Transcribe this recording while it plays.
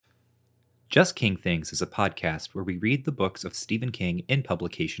Just King Things is a podcast where we read the books of Stephen King in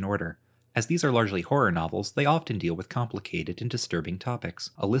publication order. As these are largely horror novels, they often deal with complicated and disturbing topics.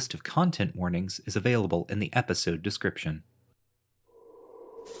 A list of content warnings is available in the episode description.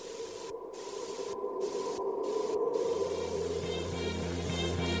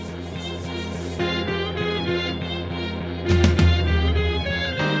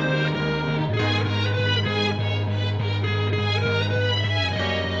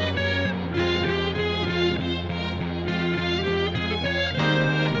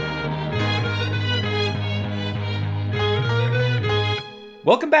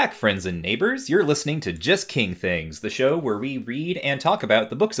 Welcome back, friends and neighbors. You're listening to Just King Things, the show where we read and talk about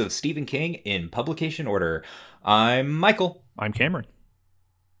the books of Stephen King in publication order. I'm Michael. I'm Cameron.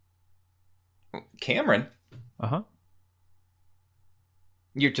 Cameron? Uh-huh.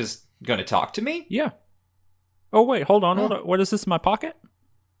 You're just going to talk to me? Yeah. Oh, wait, hold on. What is this in my pocket?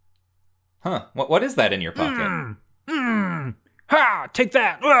 Huh. What is that in your pocket? Ha! Take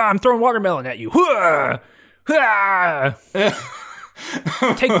that! I'm throwing watermelon at you. Ha!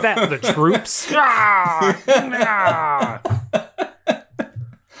 Take that, the troops.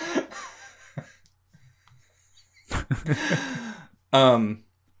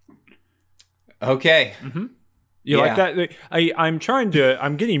 Okay. Mm-hmm. You like that?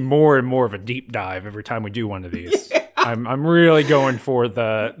 I'm getting more and more of a deep dive every time we do one of these. Yeah. I'm really going for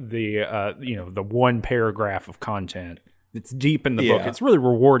the one paragraph of content. It's deep in the book. It's really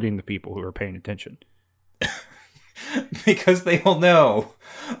rewarding the people who are paying attention. Because they will know.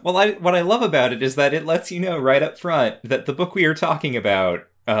 Well, what I love about it is that it lets you know right up front that the book we are talking about,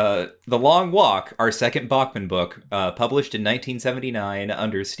 The Long Walk, our second Bachman book, published in 1979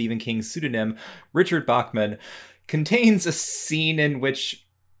 under Stephen King's pseudonym Richard Bachman, contains a scene in which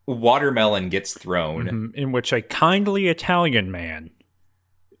watermelon gets thrown. Mm-hmm. In which a kindly Italian man,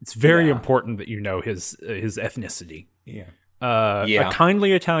 it's very important that you know his ethnicity. Yeah. A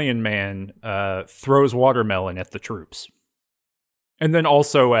kindly Italian man throws watermelon at the troops. And then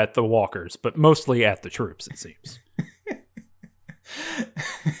also at the walkers, but mostly at the troops, it seems.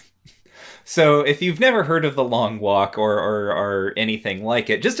 So if you've never heard of The Long Walk or anything like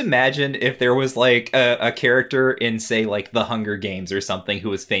it, just imagine if there was like a character in, say, like The Hunger Games or something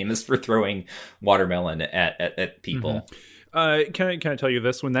who was famous for throwing watermelon at people. Mm-hmm. Can I tell you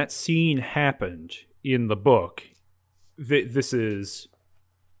this? When that scene happened in the book, this is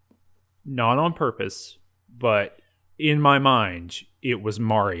not on purpose, but in my mind, it was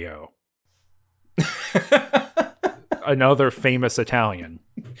Mario. Another famous Italian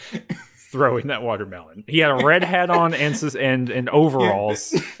throwing that watermelon. He had a red hat on and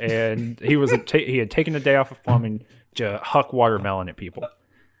overalls, and he had taken a day off of plumbing to huck watermelon at people.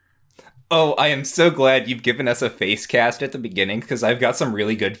 Oh, I am so glad you've given us a face cast at the beginning, because I've got some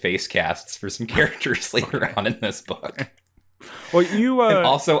really good face casts for some characters later on in this book. Well, and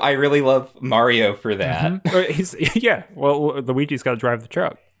also, I really love Mario for that. Mm-hmm. Luigi's got to drive the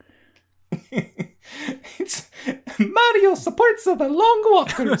truck. It's Mario supports the Long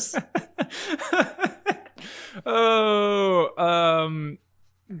Walkers.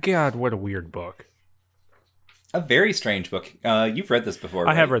 God, what a weird book. A very strange book. You've read this before,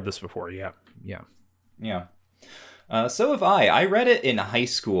 right? I have read this before, yeah. So have I. I read it in high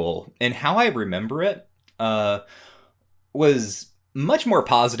school, and how I remember it was much more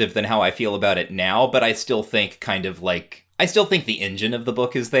positive than how I feel about it now, but I still think the engine of the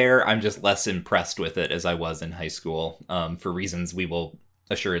book is there. I'm just less impressed with it as I was in high school, for reasons we will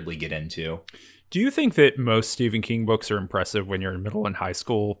assuredly get into. Do you think that most Stephen King books are impressive when you're in middle and high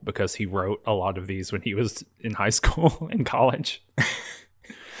school because he wrote a lot of these when he was in high school and college?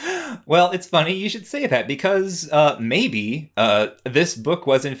 Well, it's funny you should say that, because maybe this book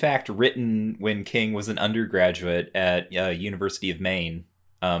was in fact written when King was an undergraduate at University of Maine,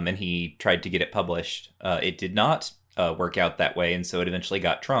 and he tried to get it published. It did not work out that way, and so it eventually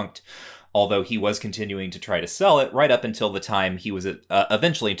got trunked. Although he was continuing to try to sell it right up until the time he was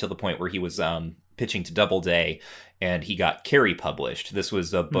eventually until the point where he was pitching to Doubleday, and he got Carrie published. This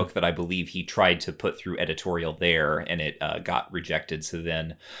was a book that I believe he tried to put through editorial there, and it got rejected. So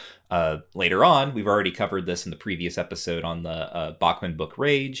then later on, we've already covered this in the previous episode on the Bachman book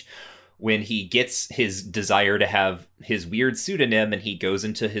Rage, when he gets his desire to have his weird pseudonym and he goes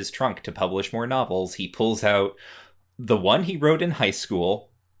into his trunk to publish more novels, he pulls out the one he wrote in high school,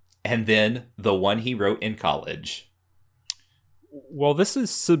 and then the one he wrote in college. Well, this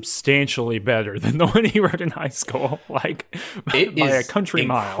is substantially better than the one he wrote in high school, like it by is a country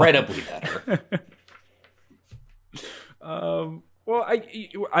mile. Incredibly better. Well,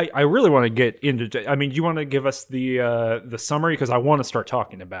 I really want to get into. I mean, do you want to give us the summary, because I want to start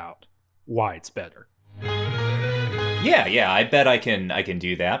talking about why it's better. Yeah, I bet I can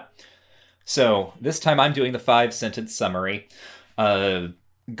do that. So this time I'm doing the 5-sentence summary.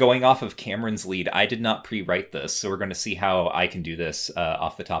 Going off of Cameron's lead, I did not pre-write this, so we're going to see how I can do this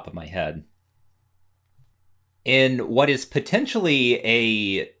off the top of my head. In what is potentially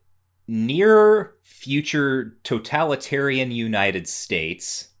a near future totalitarian United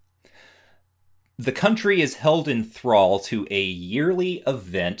States, the country is held in thrall to a yearly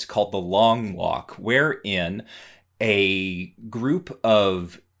event called the Long Walk, wherein a group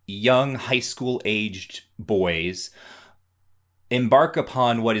of young high school-aged boys embark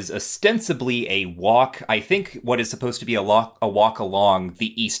upon what is ostensibly a walk, I think what is supposed to be a walk along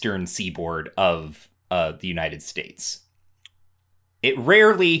the eastern seaboard of the United States. It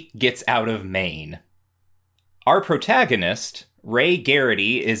rarely gets out of Maine. Our protagonist, Ray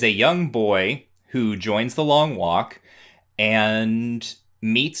Garrity, is a young boy who joins the Long Walk and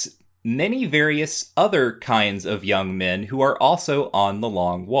meets many various other kinds of young men who are also on the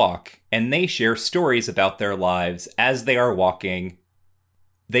Long Walk, and they share stories about their lives as they are walking.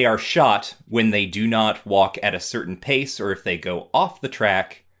 They are shot when they do not walk at a certain pace, or if they go off the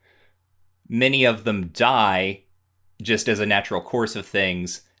track. Many of them die just as a natural course of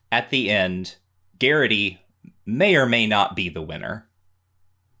things. At the end, Garrity may or may not be the winner.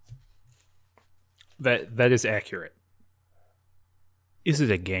 That is accurate. Is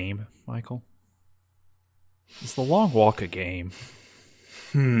it a game, Michael? Is the Long Walk a game?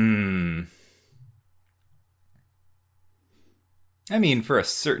 I mean, for a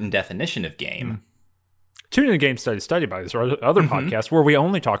certain definition of game. Tune in to Game Study by this or other podcasts where we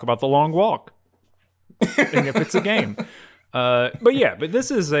only talk about the Long Walk. And if it's a game. But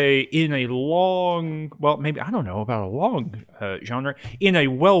this is in a long, well, maybe, I don't know about a long genre, in a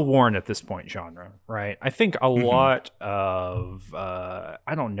well-worn at this point genre, right? I think a lot of,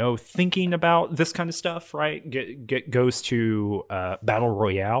 thinking about this kind of stuff, right, goes to Battle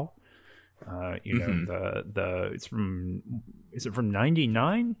Royale. Is it from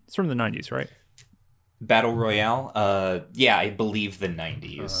 99? It's from the 90s, right? Battle Royale? I believe the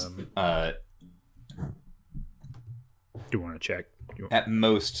 90s. Do you want to check? At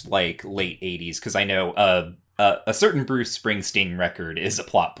most, like, late 80s, because I know a certain Bruce Springsteen record is a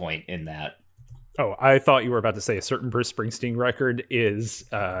plot point in that. Oh, I thought you were about to say a certain Bruce Springsteen record is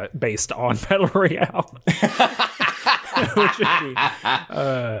based on Battle Royale. Which would be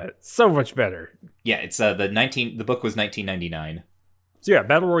so much better. Yeah, it's the book was 1999. So yeah,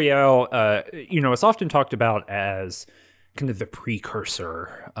 Battle Royale, it's often talked about as kind of the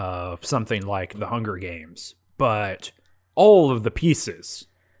precursor of something like the Hunger Games, but all of the pieces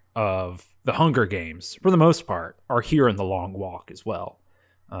of the Hunger Games, for the most part, are here in the Long Walk as well.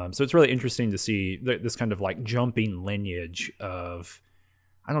 So it's really interesting to see this kind of like jumping lineage of,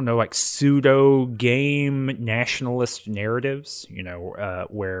 I don't know, like pseudo game nationalist narratives,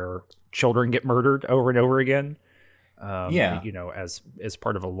 where children get murdered over and over again. As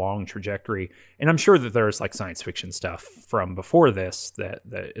part of a long trajectory. And I'm sure that there's like science fiction stuff from before this that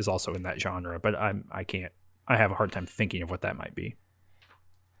is also in that genre, but I have a hard time thinking of what that might be.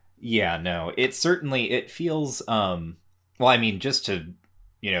 Yeah, no, it feels, just to,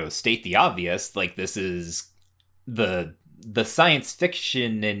 state the obvious, like this is the science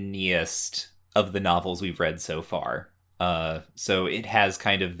fiction-iest of the novels we've read so far. So it has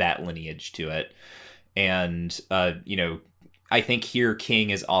kind of that lineage to it. And, I think here King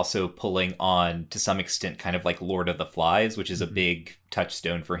is also pulling on, to some extent, kind of like Lord of the Flies, which is a big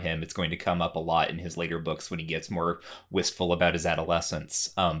touchstone for him. It's going to come up a lot in his later books when he gets more wistful about his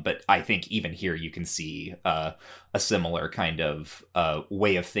adolescence. But I think even here you can see a similar kind of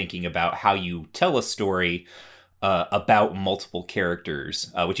way of thinking about how you tell a story about multiple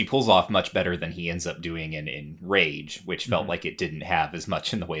characters, which he pulls off much better than he ends up doing in Rage, which felt like it didn't have as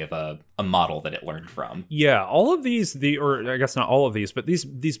much in the way of a model that it learned from. Yeah, all of these, or I guess not all of these, but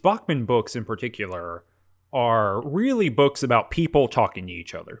these Bachman books in particular are really books about people talking to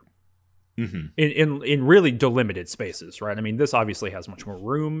each other. In really delimited spaces, right? I mean, this obviously has much more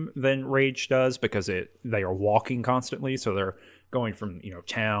room than Rage does because they are walking constantly, so they're going from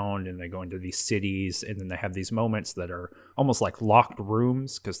town and they go into these cities, and then they have these moments that are almost like locked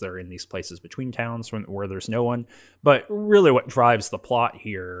rooms because they're in these places between towns where there's no one. But really, what drives the plot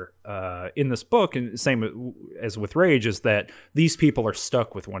here in this book, and same as with Rage, is that these people are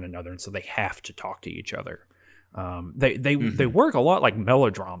stuck with one another, and so they have to talk to each other. They work a lot like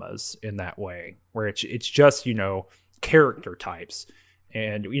melodramas in that way, where it's just character types,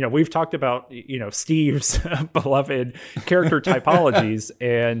 And, we've talked about, Steve's beloved character typologies,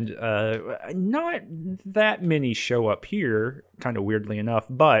 and not that many show up here, kind of weirdly enough,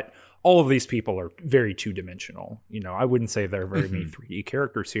 but all of these people are very two-dimensional. I wouldn't say there are very many 3D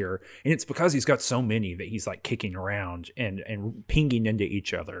characters here. And it's because he's got so many that he's like kicking around and pinging into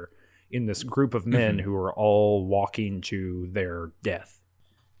each other in this group of men who are all walking to their death.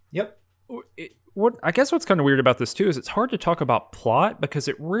 Yep. I guess what's kind of weird about this too is it's hard to talk about plot because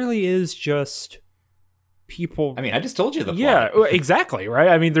it really is just people. I mean, I just told you the plot. Yeah, exactly, right?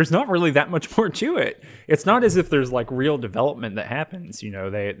 I mean, there's not really that much more to it. It's not as if there's like real development that happens.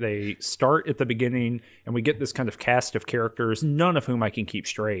 They start at the beginning and we get this kind of cast of characters, none of whom I can keep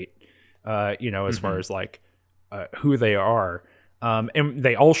straight, as far as like who they are. And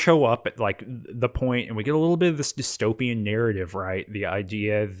they all show up at like the point, and we get a little bit of this dystopian narrative, right? The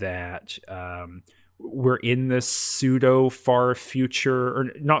idea that we're in this pseudo far future,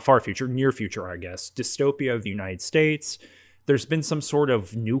 or not far future, near future, I guess, dystopia of the United States. There's been some sort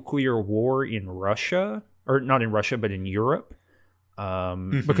of nuclear war in Russia, or not in Russia, but in Europe.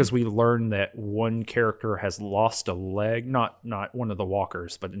 Because we learn that one character has lost a leg, not one of the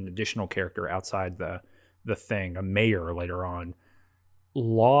walkers, but an additional character outside the thing, a mayor later on,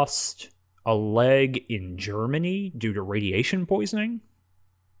 lost a leg in Germany due to radiation poisoning.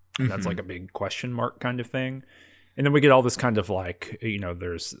 And that's like a big question mark kind of thing. And then we get all this kind of like,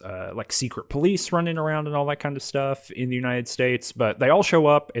 there's like secret police running around and all that kind of stuff in the United States. But they all show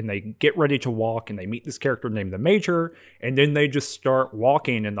up and they get ready to walk and they meet this character named the Major. And then they just start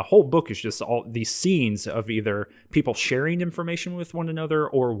walking. And the whole book is just all these scenes of either people sharing information with one another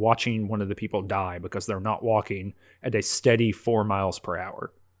or watching one of the people die because they're not walking at a steady 4 miles per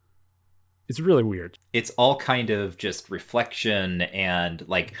hour. It's really weird. It's all kind of just reflection, and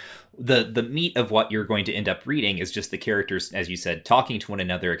like the meat of what you're going to end up reading is just the characters, as you said, talking to one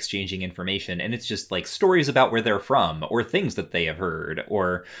another, exchanging information, and it's just like stories about where they're from or things that they have heard,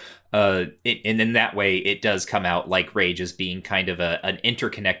 or and in that way it does come out like Rage as being kind of an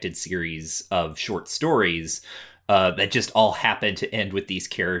interconnected series of short stories that just all happen to end with these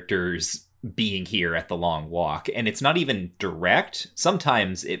characters being here at the long walk. And it's not even direct.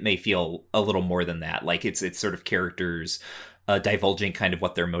 Sometimes it may feel a little more than that, like it's sort of characters divulging kind of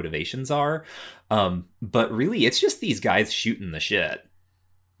what their motivations are, but really it's just these guys shooting the shit.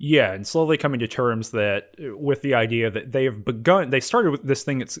 Yeah, and slowly coming to terms that with the idea that they started with this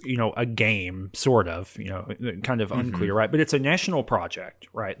thing, it's a game, sort of, kind of unclear, right? But it's a national project,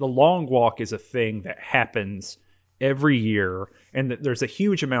 right? The Long Walk is a thing that happens every year, and that there's a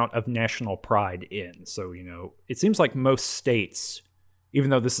huge amount of national pride in. So, it seems like most states, even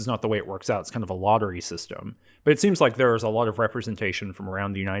though this is not the way it works out, it's kind of a lottery system, but it seems like there is a lot of representation from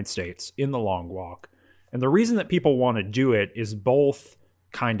around the United States in the Long Walk. And the reason that people want to do it is both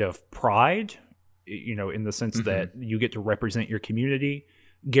kind of pride, in the sense that you get to represent your community.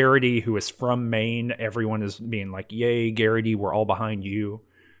 Garrity, who is from Maine, everyone is being like, yay, Garrity, we're all behind you.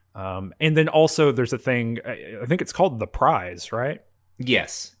 And then also there's a thing, I think it's called the prize, right?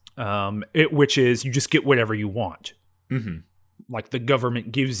 Yes. Which is you just get whatever you want. Like the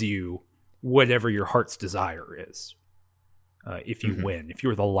government gives you whatever your heart's desire is. If you win, if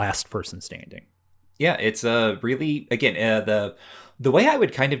you're the last person standing. Yeah, it's really, again, the way I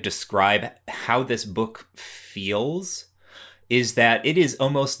would kind of describe how this book feels is that it is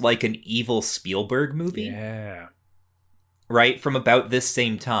almost like an evil Spielberg movie. Yeah. Right, from about this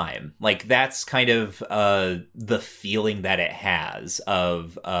same time. Like, that's kind of the feeling that it has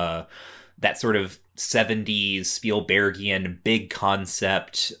of that sort of 70s Spielbergian big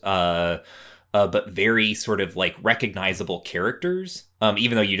concept, but very sort of like recognizable characters.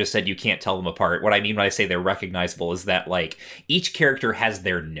 Even though you just said you can't tell them apart. What I mean when I say they're recognizable is that like each character has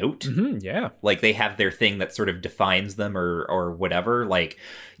their note. Yeah. Like they have their thing that sort of defines them or whatever. Like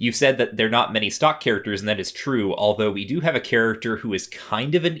you've said that there are not many stock characters, and that is true. Although we do have a character who is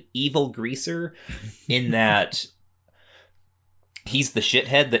kind of an evil greaser in that he's the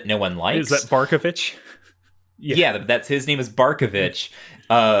shithead that no one likes. Is that Barkovich? Yeah, that's his name is Barkovich.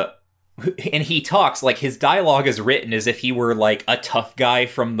 And he talks like his dialogue is written as if he were like a tough guy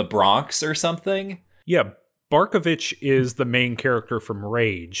from the Bronx or something. Yeah, Barkovich is the main character from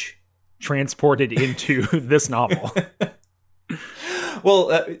Rage, transported into this novel. Well,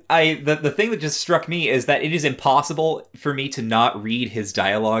 the thing that just struck me is that it is impossible for me to not read his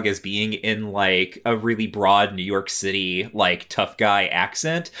dialogue as being in like a really broad New York City like tough guy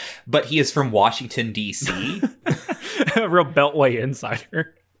accent, but he is from Washington D.C. A real Beltway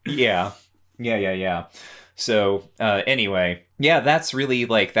insider. Yeah. So anyway, yeah, that's really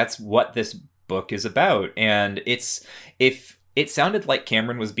like that's what this book is about. And it's if It sounded like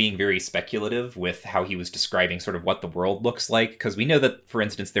Cameron was being very speculative with how he was describing sort of what the world looks like, because we know that, for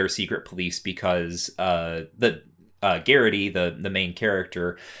instance, there are secret police because Garrity, the main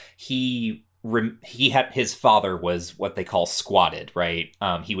character, he had his father was what they call squatted, right?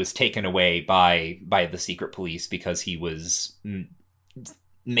 He was taken away by the secret police because he was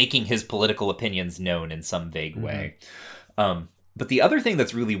making his political opinions known in some vague way. But the other thing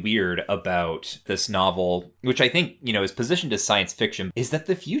that's really weird about this novel, which I think, is positioned as science fiction, is that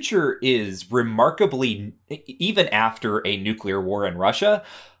the future is remarkably, even after a nuclear war in Russia,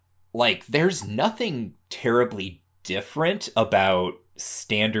 like, there's nothing terribly different about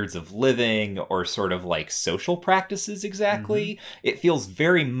standards of living or sort of like social practices exactly. It feels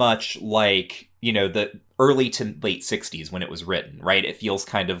very much like, the early to late 60s when it was written, right? It feels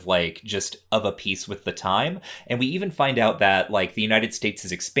kind of like just of a piece with the time. And we even find out that like the United States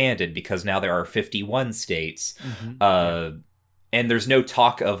has expanded because now there are 51 states. And there's no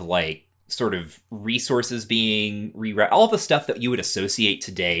talk of like sort of resources being reread, all the stuff that you would associate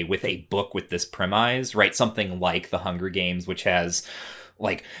today with a book with this premise, right? Something like The Hunger Games, which has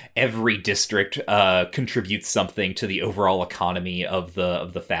like every district contributes something to the overall economy of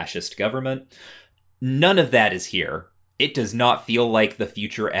the fascist government. None of that is here. It does not feel like the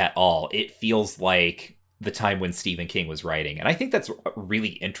future at all. It feels like the time when Stephen King was writing. And I think that's really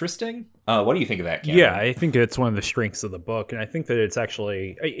interesting. What do you think of that, Cameron? Yeah, I think it's one of the strengths of the book. And I think that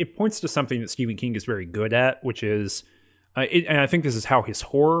it points to something that Stephen King is very good at, which is, and I think this is how his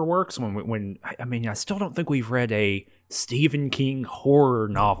horror works. I still don't think we've read a Stephen King horror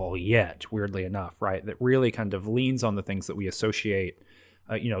novel yet, weirdly enough, right? That really kind of leans on the things that we associate,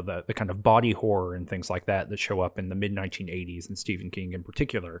 the kind of body horror and things like that show up in the mid-1980s and Stephen King in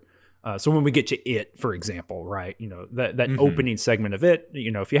particular. So when we get to It, for example, right, that opening segment of It,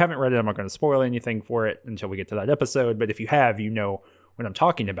 if you haven't read it, I'm not going to spoil anything for it until we get to that episode. But if you have, what I'm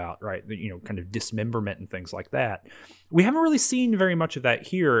talking about, right? Kind of dismemberment and things like that. We haven't really seen very much of that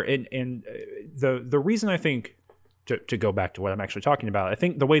here. And the reason I think, to go back to what I'm actually talking about, I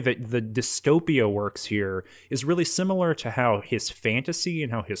think the way that the dystopia works here is really similar to how his fantasy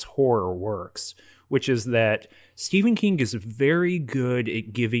and how his horror works, which is that Stephen King is very good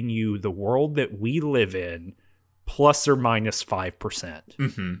at giving you the world that we live in plus or minus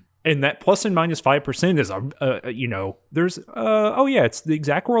 5%. And that plus and minus 5% is it's the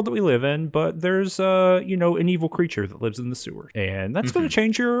exact world that we live in, but there's an evil creature that lives in the sewer, and that's going to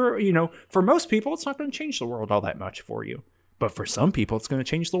change for most people, it's not going to change the world all that much for you, but for some people, it's going to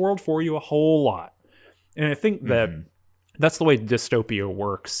change the world for you a whole lot. And I think that that's the way dystopia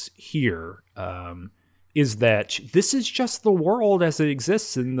works here. Is that this is just the world as it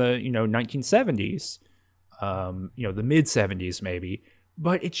exists in the 1970s, the mid 70s maybe.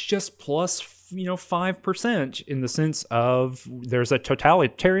 But it's just plus, 5% in the sense of there's a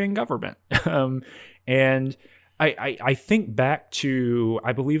totalitarian government. And I think back to,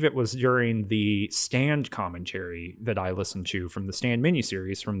 I believe it was during the Stand commentary that I listened to from the Stand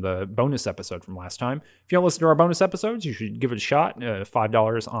miniseries from the bonus episode from last time. If you don't listen to our bonus episodes, you should give it a shot.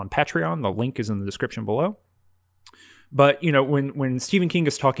 $5 on Patreon. The link is in the description below. But, when Stephen King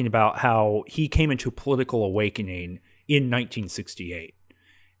is talking about how he came into political awakening in 1968,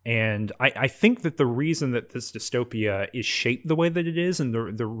 and I think that the reason that this dystopia is shaped the way that it is, and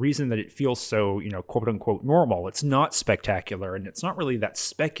the reason that it feels so, quote unquote normal, it's not spectacular and it's not really that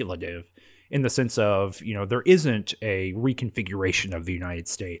speculative in the sense of, there isn't a reconfiguration of the United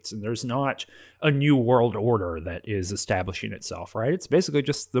States and there's not a new world order that is establishing itself, right? It's basically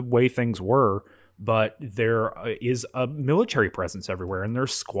just the way things were. But there is a military presence everywhere, and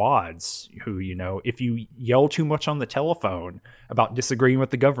there's squads who, if you yell too much on the telephone about disagreeing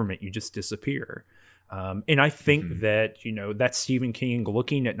with the government, you just disappear. And I think that, that's Stephen King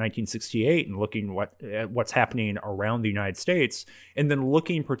looking at 1968 and looking at what's happening around the United States, and then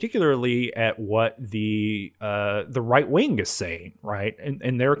looking particularly at what the right wing is saying, right?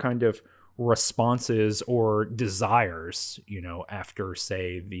 And their kind of responses or desires, after,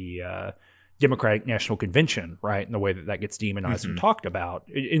 say, the Democratic National Convention, right? In the way that gets demonized and talked about,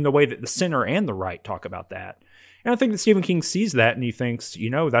 in the way that the center and the right talk about that. And I think that Stephen King sees that and he thinks,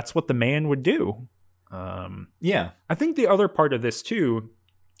 that's what the man would do. I think the other part of this too,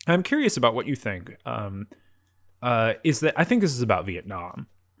 I'm curious about what you think, is that I think this is about Vietnam.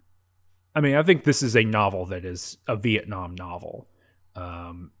 I think this is a novel that is a Vietnam novel.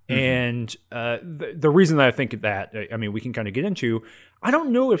 And the reason that I think that, we can kind of get into, I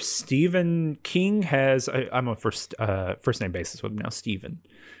don't know if Stephen King has, I'm on first name basis with him now, Stephen.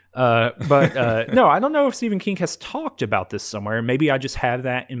 No, I don't know if Stephen King has talked about this somewhere. Maybe I just have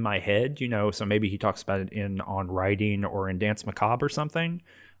that in my head, so maybe he talks about it On Writing or in Danse Macabre or something.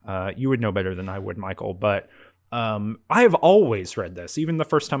 You would know better than I would, Michael, but I have always read this. Even the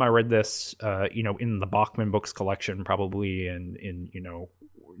first time I read this, in the Bachman Books collection, probably in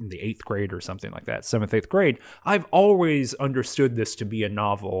the 8th grade or something like that, 7th, 8th grade, I've always understood this to be a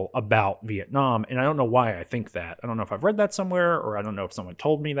novel about Vietnam. And I don't know why I think that. I don't know if I've read that somewhere, or I don't know if someone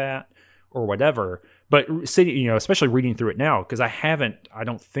told me that or whatever. But especially reading through it now, because I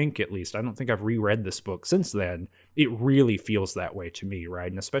don't think I've reread this book since then. It really feels that way to me, right?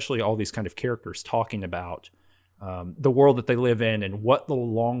 And especially all these kind of characters talking about the world that they live in and what the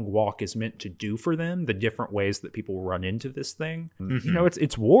long walk is meant to do for them, the different ways that people run into this thing. Mm-hmm.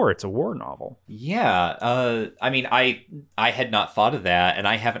 It's war. It's a war novel. Yeah. I had not thought of that, and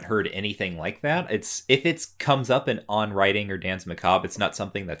I haven't heard anything like that. If it comes up in On Writing or Danse Macabre, it's not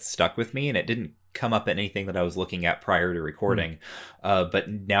something that's stuck with me, and it didn't come up in anything that I was looking at prior to recording. But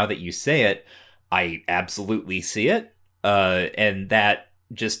now that you say it, I absolutely see it. And that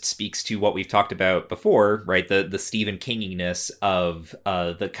just speaks to what we've talked about before, right? The Stephen Kinginess of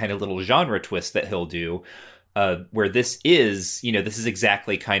the kind of little genre twist that he'll do, where this is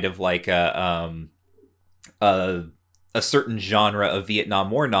exactly kind of like a certain genre of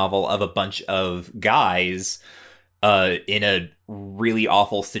Vietnam War novel of a bunch of guys in a really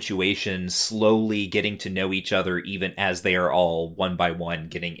awful situation, slowly getting to know each other, even as they are all one by one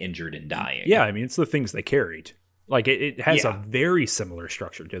getting injured and dying. Yeah, it's the things they carried. Like it has a very similar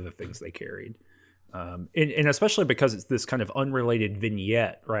structure to the things they carried. And especially because it's this kind of unrelated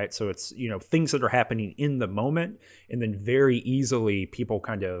vignette, right? So it's, things that are happening in the moment, and then very easily people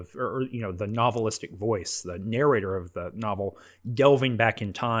kind of, or the novelistic voice, the narrator of the novel, delving back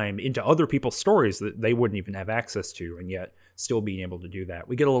in time into other people's stories that they wouldn't even have access to, and yet still being able to do that.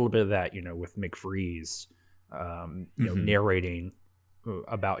 We get a little bit of that, with McFreeze, narrating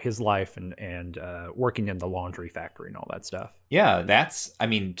about his life and working in the laundry factory and all that stuff. Yeah,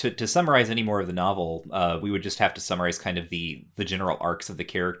 to summarize any more of the novel, we would just have to summarize kind of the general arcs of the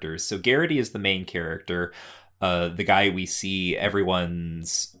characters. So Garrity is the main character, the guy we see everyone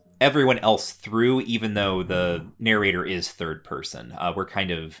else through, even though the narrator is third person.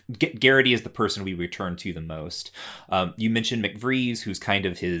 Garrity is the person we return to the most. You mentioned McFreeze, who's kind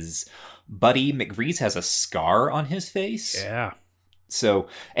of his buddy. McFreeze has a scar on his face. Yeah. So,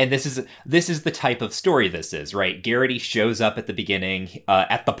 and this is the type of story this is, right? Garrity shows up at the beginning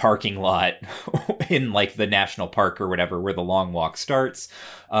at the parking lot in like the national park or whatever, where the long walk starts,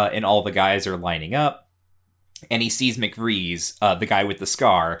 and all the guys are lining up. And he sees McFreeze, the guy with the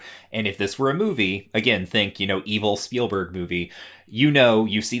scar. And if this were a movie, again, think, evil Spielberg movie,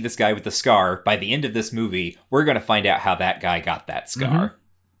 you see this guy with the scar. By the end of this movie, we're going to find out how that guy got that scar.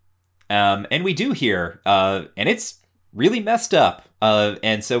 Mm-hmm. And we do here, and it's really messed up.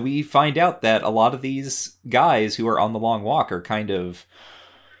 And so we find out that a lot of these guys who are on the long walk are kind of,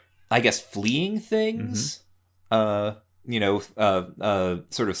 I guess, fleeing things. Mm-hmm.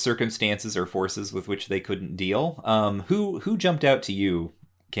 Sort of circumstances or forces with which they couldn't deal. Who jumped out to you,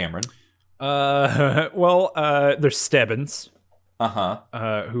 Cameron? There's Stebbins.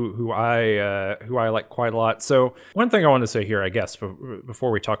 Uh-huh. Who I like quite a lot. So one thing I want to say here, I guess, before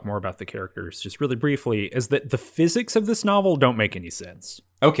we talk more about the characters, just really briefly, is that the physics of this novel don't make any sense.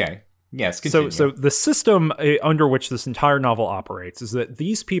 Okay. Yes, continue. So the system under which this entire novel operates is that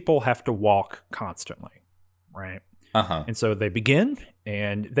these people have to walk constantly, right? Uh-huh. And so they begin,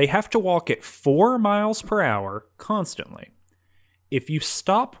 and they have to walk at 4 miles per hour constantly. If you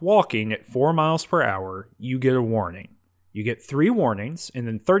stop walking at 4 miles per hour, you get a warning. You get 3 warnings, and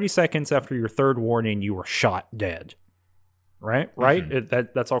then 30 seconds after your third warning, you are shot dead. Right? Mm-hmm.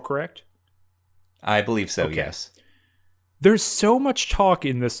 That's all correct? I believe so, okay. Yes. There's so much talk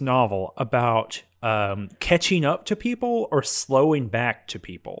in this novel about catching up to people or slowing back to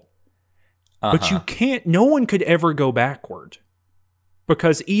people. Uh-huh. But you can't, no one could ever go backward.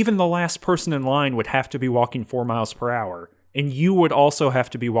 Because even the last person in line would have to be walking 4 miles per hour. And you would also have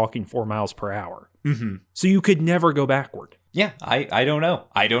to be walking 4 miles per hour. Mm-hmm. So you could never go backward. Yeah, I don't know.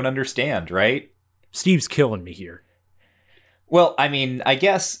 I don't understand, right? Steve's killing me here. Well, I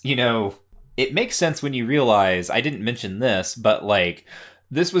guess, it makes sense when you realize, I didn't mention this, but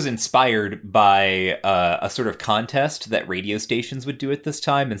this was inspired by a sort of contest that radio stations would do at this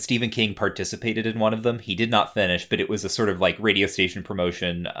time, and Stephen King participated in one of them. He did not finish, but it was a sort of radio station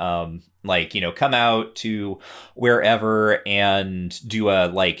promotion, come out to wherever and do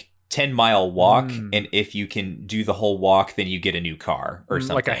a 10-mile walk, and if you can do the whole walk, then you get a new car or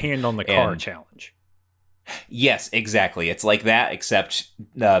something. Like a hand on the car challenge. Yes, exactly. It's like that, except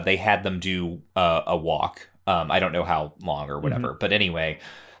they had them do a walk. I don't know how long or whatever. Mm-hmm. But anyway,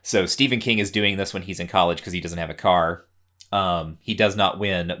 so Stephen King is doing this when he's in college because he doesn't have a car. He does not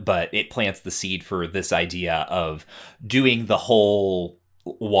win, but it plants the seed for this idea of doing the whole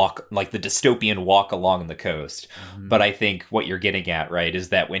walk, like the dystopian walk along the coast. Mm-hmm. But I think what you're getting at, right, is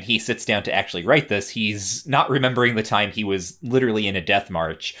that when he sits down to actually write this, he's not remembering the time he was literally in a death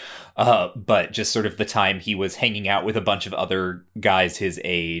march, but just sort of the time he was hanging out with a bunch of other guys his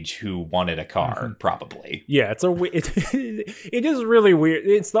age who wanted a car, mm-hmm. probably. Yeah, it is really weird.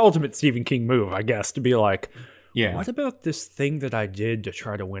 It's the ultimate Stephen King move, I guess, to be like, yeah, what about this thing that I did to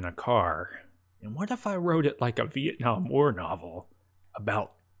try to win a car? And what if I wrote it like a Vietnam War novel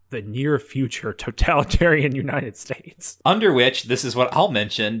about the near future totalitarian United States? Under which, this is what I'll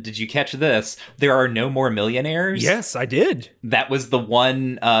mention. Did you catch this? There are no more millionaires. Yes, I did. That was the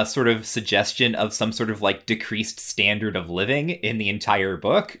one sort of suggestion of some sort of like decreased standard of living in the entire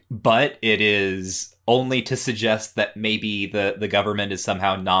book. But it is only to suggest that maybe the government is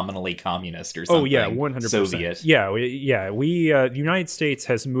somehow nominally communist or something. Oh, yeah, 100%. Soviet. Yeah, the United States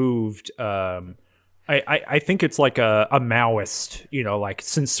has moved... I think it's like a Maoist, like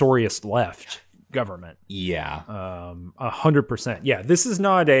censorious left government. Yeah. 100%. Yeah. This is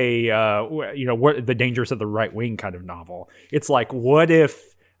not a, what the dangers of the right wing kind of novel. It's like, what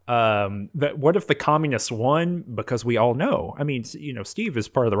if the communists won? Because we all know, I mean, Steve is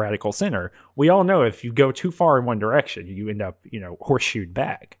part of the radical center. We all know if you go too far in one direction, you end up, horseshoed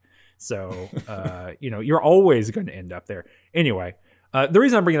back. So, you're always going to end up there. Anyway. The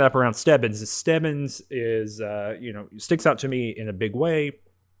reason I'm bringing that up around Stebbins is sticks out to me in a big way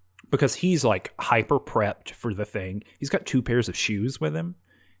because he's like hyper prepped for the thing. He's got 2 pairs of shoes with him.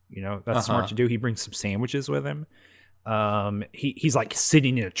 That's smart to do. He brings some sandwiches with him. He's like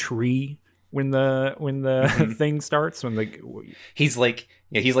sitting in a tree when the mm-hmm. thing starts. He's like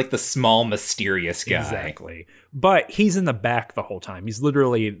the small mysterious guy. Exactly. But he's in the back the whole time. He's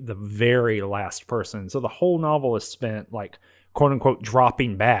literally the very last person. So the whole novel is spent like, quote unquote,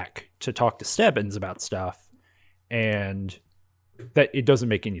 dropping back to talk to Stebbins about stuff, and that it doesn't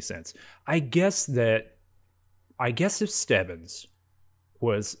make any sense. I guess if Stebbins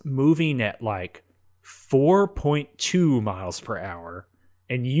was moving at like 4.2 miles per hour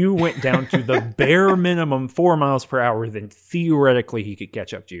and you went down to the bare minimum 4 miles per hour, then theoretically he could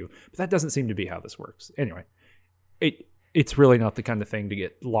catch up to you. But that doesn't seem to be how this works. Anyway, it's really not the kind of thing to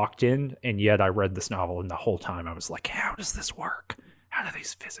get locked in, and yet I read this novel, and the whole time I was like, how does this work? How do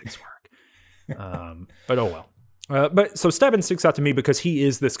these physics work? But oh well. But so Stebbins sticks out to me because he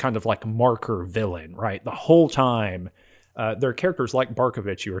is this kind of like marker villain, right? The whole time, there are characters like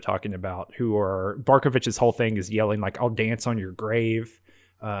Barkovich you were talking about, Barkovich's whole thing is yelling like, I'll dance on your grave.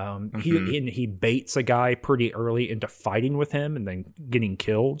 Mm-hmm. He baits a guy pretty early into fighting with him and then getting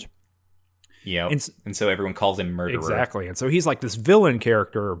killed. Yeah, and so everyone calls him murderer. Exactly, and so he's like this villain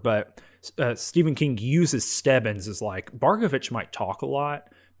character, but Stephen King uses Stebbins as like, Barkovich might talk a lot,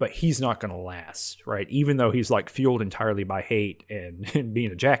 but he's not going to last, right? Even though he's like fueled entirely by hate and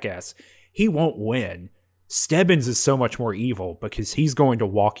being a jackass, he won't win. Stebbins is so much more evil because he's going to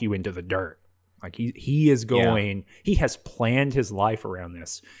walk you into the dirt. Like he is going, he has planned his life around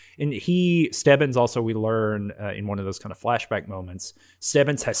this. And Stebbins also, we learn in one of those kind of flashback moments,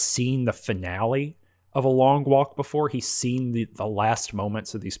 Stebbins has seen the finale of A Long Walk before. He's seen the last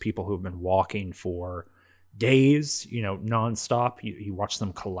moments of these people who have been walking for days, nonstop. He watched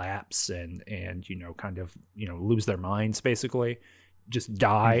them collapse and kind of, lose their minds, basically, just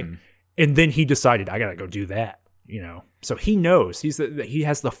die. Mm-hmm. And then he decided, I got to go do that. So he knows he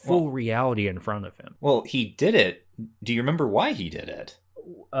has the full reality in front of him. Well, he did it. Do you remember why he did it?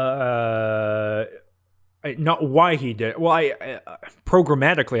 Not why he did it. Well, I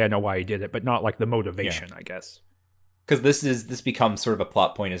programmatically I know why he did it, but not like the motivation, I guess. Because this becomes sort of a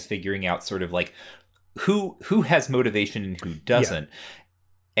plot point, is figuring out sort of like who has motivation and who doesn't.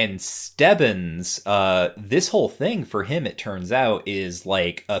 Yeah. And Stebbins, this whole thing for him, it turns out, is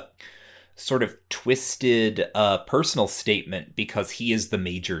like a sort of twisted personal statement because he is the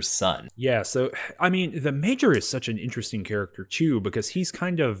Major's son. Yeah, so, I mean, the Major is such an interesting character, too, because he's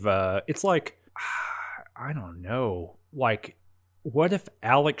kind of, it's like, I don't know, like, what if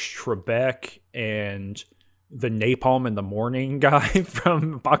Alex Trebek and the Napalm in the Morning guy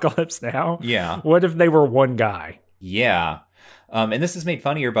from Apocalypse Now? Yeah. What if they were one guy? Yeah. And this is made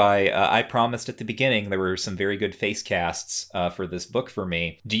funnier by, I promised at the beginning there were some very good face casts for this book for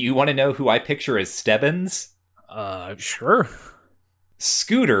me. Do you want to know who I picture as Stebbins? Sure.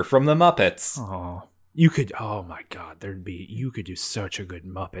 Scooter from the Muppets. Oh, oh my God, you could do such a good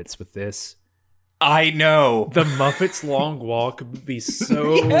Muppets with this. I know. The Muppets Long Walk would be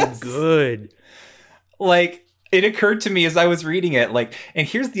so good. Like, it occurred to me as I was reading it, like, and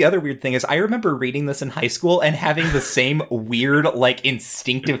here's the other weird thing is I remember reading this in high school and having the same weird, like,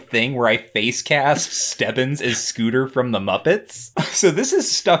 instinctive thing where I face cast Stebbins as Scooter from the Muppets. So this is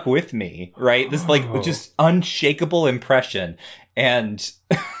stuck with me, right? This, like, just unshakable impression. And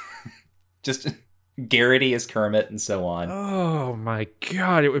just Garrity as Kermit and so on. Oh my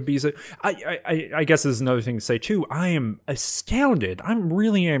God, it would be so... I guess there's another thing to say too. I am astounded. I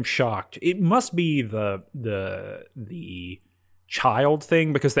really am shocked. It must be the child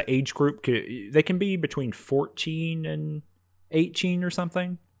thing, because the age group, they can be between 14 and 18 or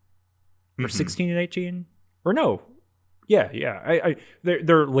something, or 16 and 18, or no. Yeah.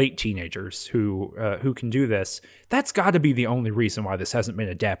 They're late teenagers who can do this. That's got to be the only reason why this hasn't been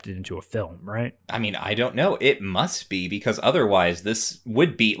adapted into a film, right? I mean, I don't know. It must be, because otherwise this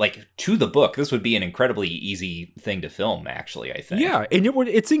would be, like, to the book, this would be an incredibly easy thing to film, actually, I think. Yeah, and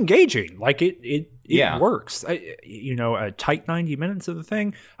it's engaging. Like, it works. A tight 90 minutes of the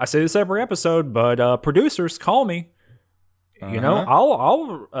thing. I say this every episode, but producers, call me.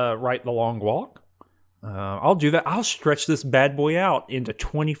 I'll write The Long Walk. I'll do that. I'll stretch this bad boy out into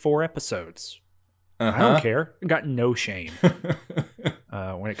 24 episodes. I don't care. I got no shame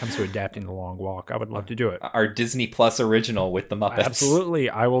when it comes to adapting The Long Walk. I would love to do it. Our Disney Plus original with the Muppets. Absolutely.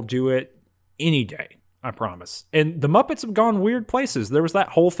 I will do it any day. I promise. And the Muppets have gone weird places. There was that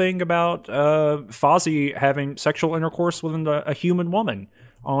whole thing about Fozzie having sexual intercourse with a human woman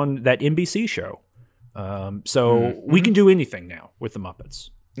on that NBC show. So we can do anything now with the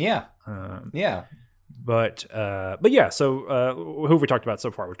Muppets. Yeah. Yeah. But yeah, so who have we talked about so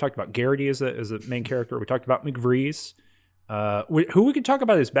far? We've talked about Garrity as a main character. We talked about McVrees. Who we could talk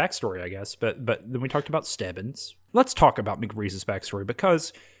about his backstory, I guess. But then we talked about Stebbins. Let's talk about McVrees' backstory,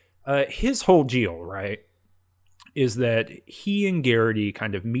 because his whole deal, right, is that he and Garrity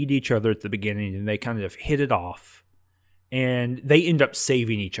kind of meet each other at the beginning, and they kind of hit it off, and they end up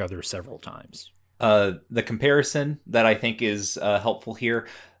saving each other several times. The comparison that I think is helpful here.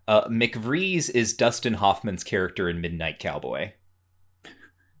 McVrees is Dustin Hoffman's character in Midnight Cowboy.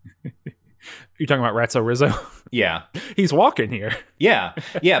 You're talking about Ratso Rizzo? Yeah. He's walking here. Yeah,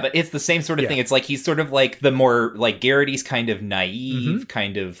 but it's the same sort of thing. It's like he's sort of like the more, like, Garrity's kind of naive,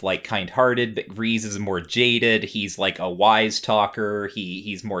 kind of like kind-hearted, but McVrees is more jaded. He's like a wise talker.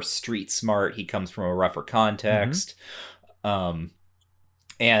 He's more street smart. He comes from a rougher context.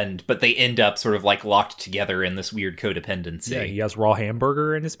 But they end up sort of like locked together in this weird codependency. Yeah, he has raw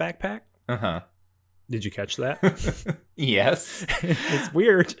hamburger in his backpack. Uh-huh. Did you catch that? Yes. It's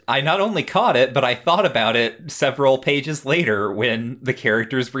weird. I not only caught it, but I thought about it several pages later when the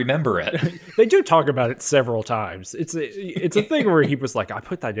characters remember it. They do talk about it several times. It's a thing where he was like, I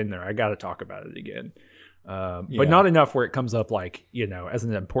put that in there. I got to talk about it again. But not enough where it comes up like, as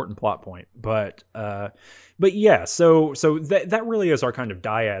an important plot point. But yeah, so that really is our kind of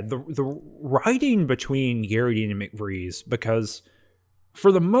dyad. The writing between Garrity and McVrees, because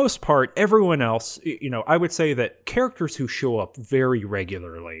for the most part, everyone else, I would say that characters who show up very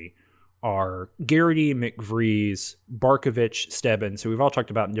regularly are Garrity, McVrees, Barkovich, Stebbins, who we've all talked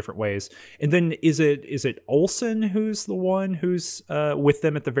about in different ways. And then is it Olsen who's the one who's with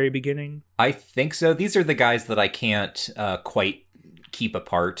them at the very beginning? I think so. These are the guys that I can't quite keep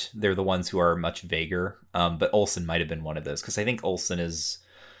apart. They're the ones who are much vaguer. But Olsen might have been one of those, because I think Olsen is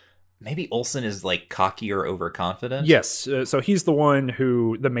like cocky or overconfident. Yes. So he's the one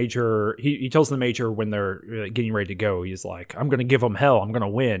who the major, he tells the major when they're getting ready to go, he's like, I'm going to give them hell. I'm going to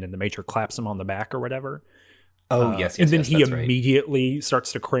win. And the major claps him on the back or whatever. Oh, yes. And then he immediately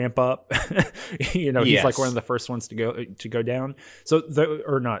starts to cramp up. He's like one of the first ones to go down. So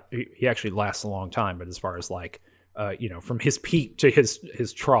he actually lasts a long time, but as far as like, from his peak to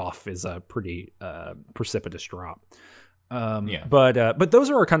his trough is a pretty precipitous drop. But those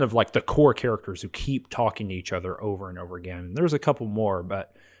are kind of like the core characters who keep talking to each other over and over again. There's a couple more,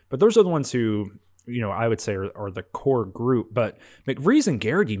 but those are the ones who, I would say are the core group. But McVrees and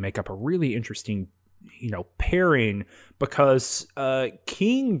Garrity make up a really interesting, pairing, because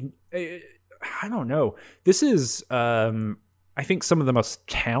King, I don't know. This is, I think, some of the most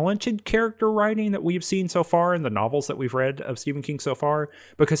talented character writing that we've seen so far in the novels that we've read of Stephen King so far,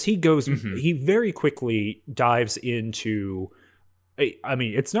 because he goes, he very quickly dives into,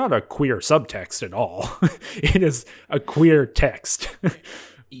 it's not a queer subtext at all. It is a queer text.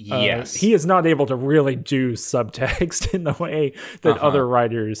 Yes. He is not able to really do subtext in the way that other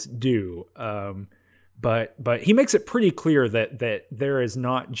writers do. But he makes it pretty clear that there is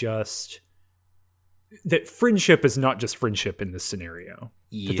not just that friendship is not just friendship in this scenario.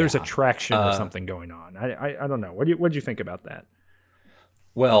 That there's attraction or something going on. I don't know. What do you think about that?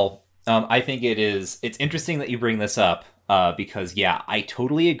 Well, I think it's interesting that you bring this up because, yeah, I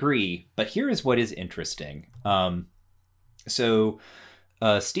totally agree. But here is what is interesting. So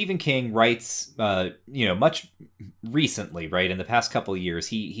Stephen King writes, much recently, right, in the past couple of years,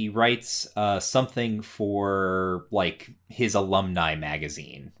 he writes something for, like, his alumni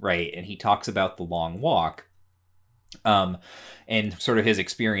magazine, right? And he talks about The Long Walk and sort of his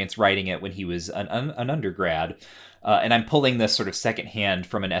experience writing it when he was an undergrad. And I'm pulling this sort of secondhand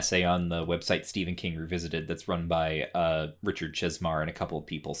from an essay on the website Stephen King Revisited that's run by Richard Chesmar and a couple of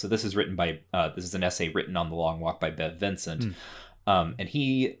people. So this is this is an essay written on The Long Walk by Bev Vincent. And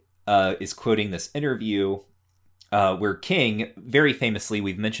he is quoting this interview where King, very famously,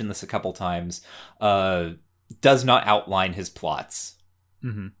 we've mentioned this a couple times, does not outline his plots.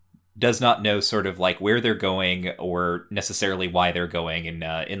 Mm-hmm. Does not know sort of like where they're going or necessarily why they're going. And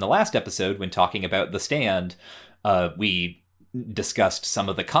in the last episode, when talking about The Stand, we discussed some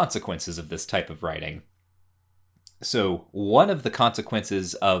of the consequences of this type of writing. So one of the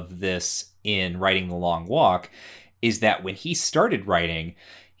consequences of this in writing The Long Walk is that when he started writing,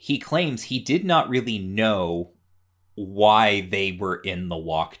 he claims he did not really know why they were in the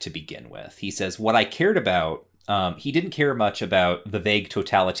walk to begin with. He says, what I cared about, he didn't care much about the vague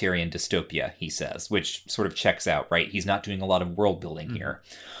totalitarian dystopia, he says, which sort of checks out, right? He's not doing a lot of world building here.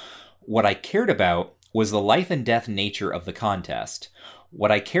 What I cared about was the life and death nature of the contest.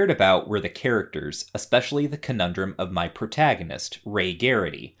 What I cared about were the characters, especially the conundrum of my protagonist, Ray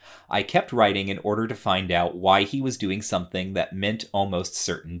Garrity. I kept writing in order to find out why he was doing something that meant almost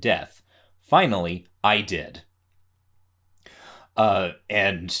certain death. Finally, I did.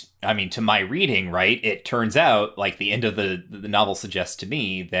 And, I mean, to my reading, right, it turns out, like, the end of the novel suggests to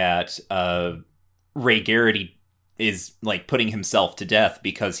me that Ray Garrity is, like, putting himself to death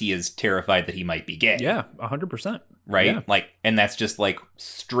because he is terrified that he might be gay. Yeah, 100%. Right? Yeah. Like, and that's just, like,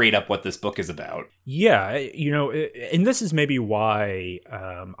 straight up what this book is about. Yeah, and this is maybe why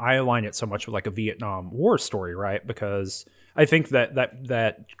I align it so much with, like, a Vietnam War story, right? Because I think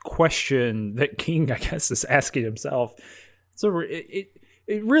that question that King, I guess, is asking himself, so it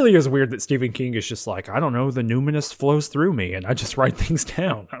really is weird that Stephen King is just like, I don't know, the numinous flows through me and I just write things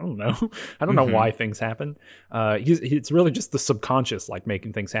down. I don't know. I don't know why things happen. It's really just the subconscious, like,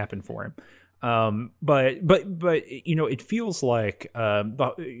 making things happen for him. But it feels like,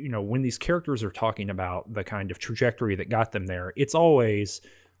 when these characters are talking about the kind of trajectory that got them there, it's always,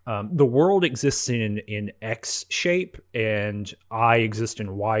 the world exists in X shape and I exist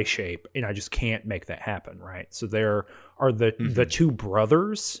in Y shape, and I just can't make that happen. Right. So there are the two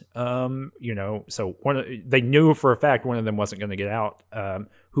brothers, so they knew for a fact one of them wasn't going to get out,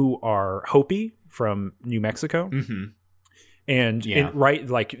 who are Hopi from New Mexico. Mm-hmm. And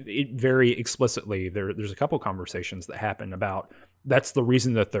very explicitly, there's a couple conversations that happen about that's the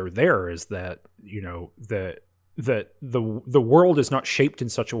reason that they're there, is that, the world is not shaped in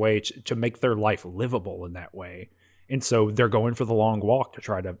such a way to make their life livable in that way. And so they're going for the long walk to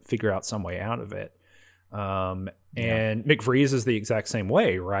try to figure out some way out of it. And McVrees is the exact same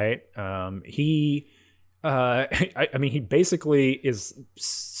way, right? He basically is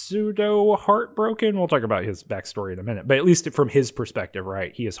pseudo heartbroken. We'll talk about his backstory in a minute, but at least from his perspective,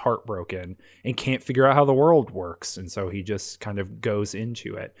 right? He is heartbroken and can't figure out how the world works. And so he just kind of goes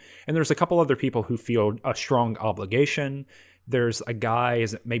into it. And there's a couple other people who feel a strong obligation. There's a guy,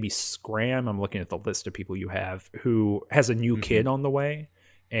 is it maybe Scram? I'm looking at the list of people you have, who has a new kid on the way,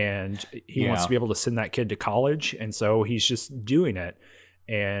 and he wants to be able to send that kid to college. And so he's just doing it.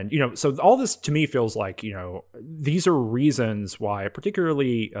 And, so all this to me feels like, these are reasons why,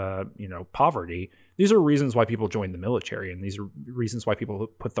 particularly, poverty, these are reasons why people join the military. And these are reasons why people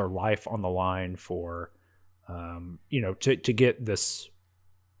put their life on the line for, to get this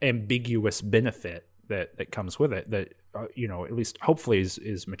ambiguous benefit that comes with it that, at least hopefully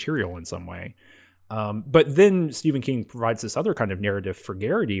is material in some way. But then Stephen King provides this other kind of narrative for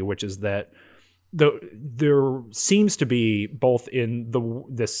Garrity, which is that there seems to be, both in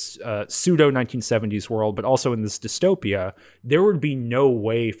this pseudo 1970s world, but also in this dystopia, there would be no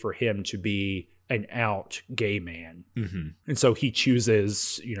way for him to be an out gay man. Mm-hmm. And so he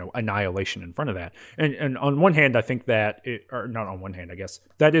chooses, annihilation in front of that. And on one hand, I think that, or not on one hand, I guess,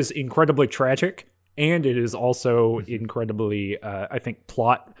 that is incredibly tragic. And it is also incredibly, I think,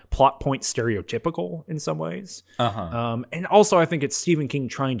 plot point stereotypical in some ways. And also, I think it's Stephen King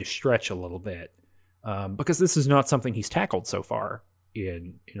trying to stretch a little bit, because this is not something he's tackled so far.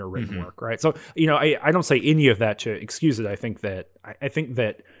 in a written work, right? So, I don't say any of that to excuse it. I think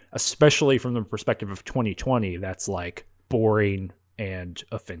that especially from the perspective of 2020, that's like boring and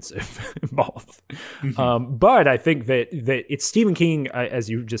offensive both. But I think that it's Stephen King, as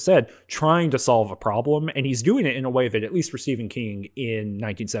you just said, trying to solve a problem, and he's doing it in a way that, at least for Stephen King in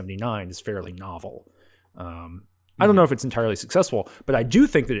 1979, is fairly novel. I don't know if it's entirely successful, but I do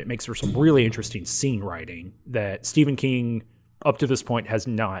think that it makes for some really interesting scene writing that Stephen King up to this point has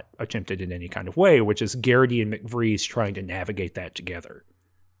not attempted in any kind of way, which is Garrity and McVries trying to navigate that together.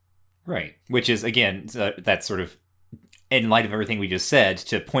 Right. Which is, again, that sort of, in light of everything we just said,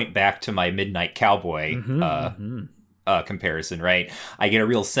 to point back to my Midnight Cowboy comparison, right? I get a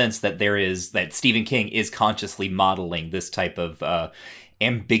real sense that that Stephen King is consciously modeling this type of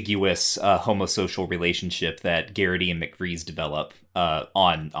ambiguous homosocial relationship that Garrity and McVries develop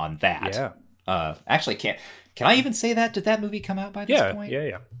on that. Yeah. Actually, can I even say that? Did that movie come out by this point?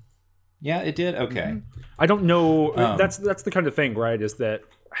 Yeah. Yeah, it did? Okay. I don't know. That's the kind of thing, right? Is that,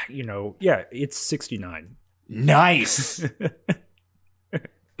 it's 69. Nice.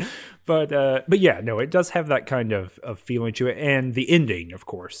 But yeah, no, it does have that kind of feeling to it. And the ending, of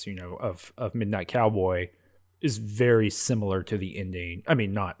course, of Midnight Cowboy is very similar to the ending. I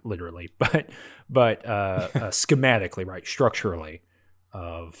mean, not literally, but schematically, right? Structurally,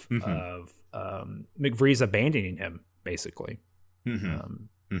 of McVries abandoning him, basically. In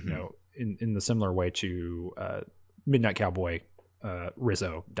the similar way to Midnight Cowboy,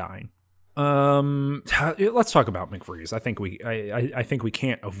 Rizzo dying. Let's talk about McVries. I think we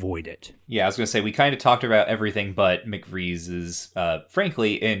can't avoid it. Yeah, I was going to say, we kind of talked about everything but McVries'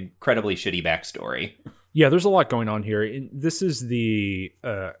 frankly, incredibly shitty backstory. Yeah, there's a lot going on here. This is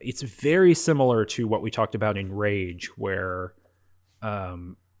it's very similar to what we talked about in Rage, where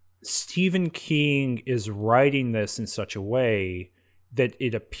Stephen King is writing this in such a way that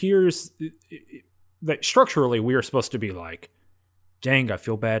it appears that structurally we are supposed to be like, dang, I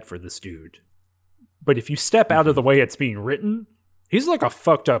feel bad for this dude. But if you step out of the way it's being written, he's like a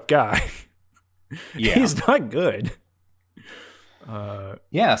fucked up guy. Yeah. He's not good.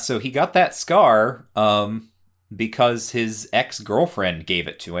 So he got that scar because his ex-girlfriend gave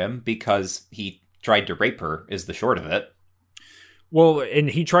it to him because he tried to rape her, is the short of it. Well, and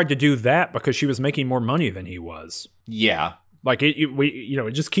he tried to do that because she was making more money than he was. Yeah. Like,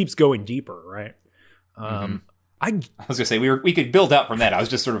 it just keeps going deeper, right? I was gonna say we could build out from that. I was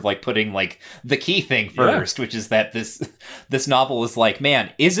just sort of like putting like the key thing first, which is that this novel is like,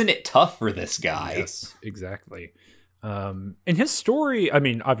 man, isn't it tough for this guy? Yes, exactly. And his story, I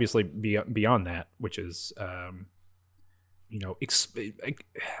mean, obviously beyond that, which is, I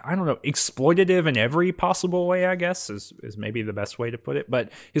don't know, exploitative in every possible way, I guess, is maybe the best way to put it.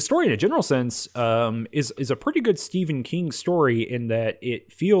 But his story, in a general sense, is a pretty good Stephen King story in that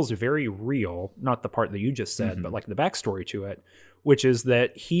it feels very real. Not the part that you just said, but like the backstory to it, which is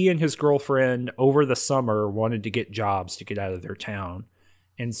that he and his girlfriend over the summer wanted to get jobs to get out of their town.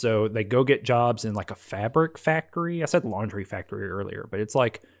 And so they go get jobs in like a fabric factory. I said laundry factory earlier, but it's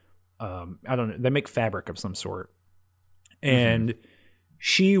like, I don't know, they make fabric of some sort. And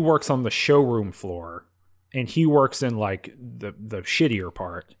she works on the showroom floor and he works in like the shittier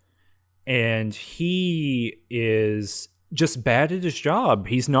part. And he is just bad at his job.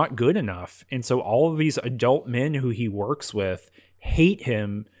 He's not good enough. And so all of these adult men who he works with hate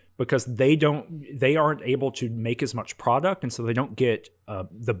him because they aren't able to make as much product, and so they don't get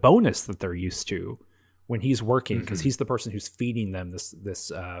the bonus that they're used to when he's working, because he's the person who's feeding them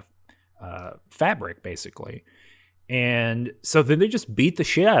this fabric, basically. And so then they just beat the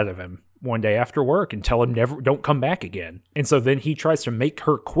shit out of him one day after work and tell him don't come back again. And so then he tries to make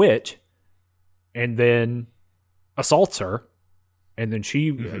her quit, and then assaults her, and then she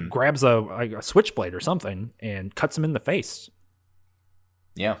grabs a switchblade or something and cuts him in the face.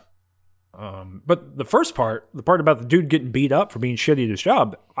 Yeah. But the first part, the part about the dude getting beat up for being shitty at his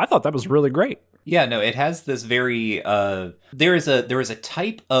job, I thought that was really great. Yeah, no, it has this very there is a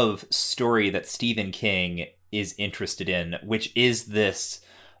type of story that Stephen King is interested in, which is this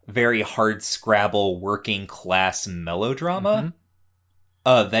very hard scrabble working class melodrama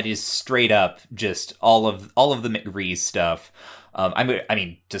that is straight up just all of the McVries stuff. I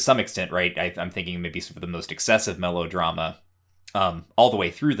mean, to some extent, right? I'm thinking maybe sort of the most excessive melodrama all the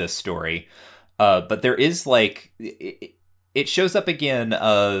way through this story. But there is like, it shows up again,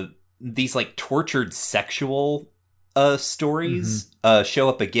 these like tortured sexual stories show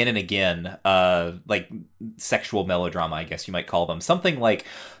up again and again, like sexual melodrama, I guess you might call them. Something like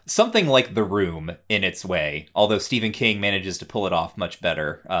The Room in its way, although Stephen King manages to pull it off much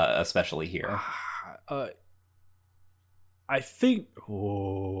better, especially here. I think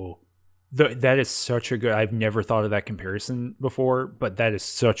that is such a good. I've never thought of that comparison before, but that is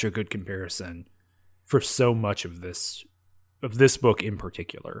such a good comparison for so much of this book in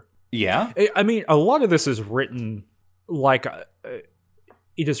particular. Yeah, I mean, a lot of this is written like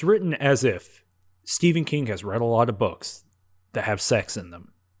it is written as if Stephen King has read a lot of books that have sex in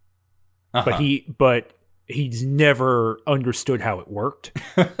them, but he's never understood how it worked,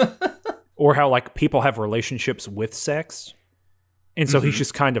 or how like people have relationships with sex, and so he's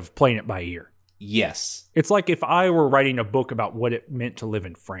just kind of playing it by ear. Yes. It's like if I were writing a book about what it meant to live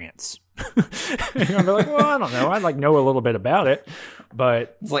in France. And I'd be like, well, I don't know. I like know a little bit about it,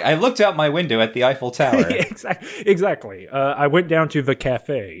 but it's like I looked out my window at the Eiffel Tower. Exactly. I went down to the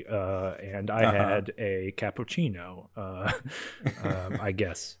cafe and I had a cappuccino, I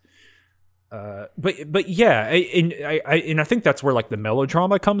guess. But yeah, and I think that's where like the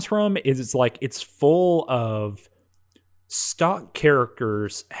melodrama comes from. Is it's like it's full of stock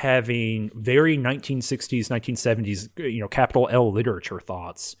characters having very 1960s, 1970s, capital L literature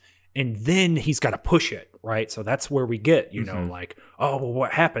thoughts. And then he's got to push it, right? So that's where we get, like, oh, well,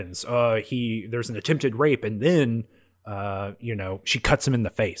 what happens? There's an attempted rape, and then, she cuts him in the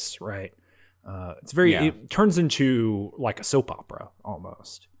face, right? It turns into like a soap opera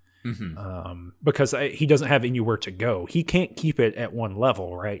almost. Because he doesn't have anywhere to go. He can't keep it at one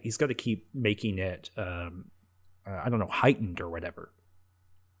level, right? He's got to keep making it, heightened or whatever.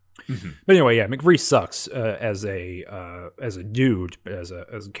 But anyway, yeah, McVeigh sucks as a dude, but as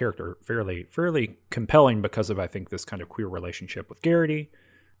a character, fairly compelling because of, I think, this kind of queer relationship with Garrity.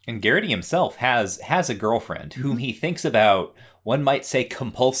 And Garrity himself has a girlfriend whom he thinks about, one might say,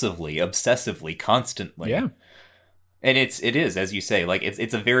 compulsively, obsessively, constantly. Yeah. And it is, as you say, like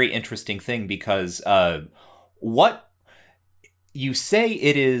it's a very interesting thing because what you say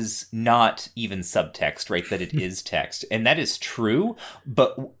it is not even subtext, right? That it is text, and that is true.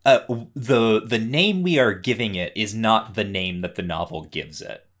 But the name we are giving it is not the name that the novel gives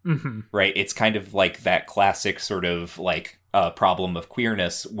it, right? It's kind of like that classic sort of like problem of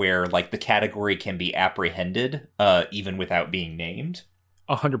queerness, where like the category can be apprehended even without being named.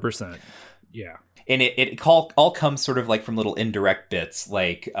 100%, yeah. And it all comes sort of like from little indirect bits,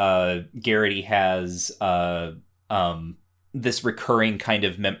 like Garrity has this recurring kind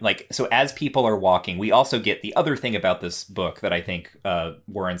of so as people are walking, we also get the other thing about this book that I think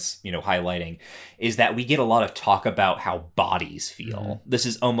warrants highlighting is that we get a lot of talk about how bodies feel. This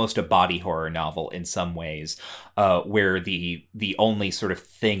is almost a body horror novel in some ways, where the only sort of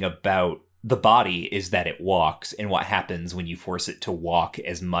thing about the body is that it walks, and what happens when you force it to walk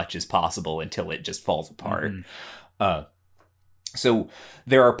as much as possible until it just falls apart. So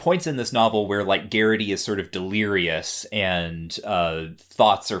there are points in this novel where like Garrity is sort of delirious and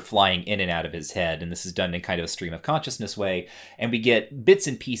thoughts are flying in and out of his head. And this is done in kind of a stream of consciousness way. And we get bits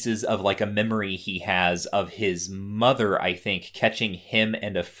and pieces of like a memory he has of his mother, I think, catching him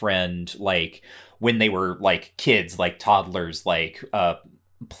and a friend like when they were like kids, like toddlers, like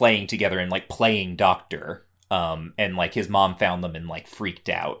playing together and like playing doctor. And like his mom found them and like freaked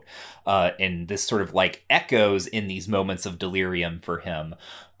out. And this sort of like echoes in these moments of delirium for him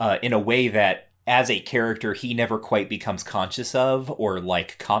in a way that as a character he never quite becomes conscious of or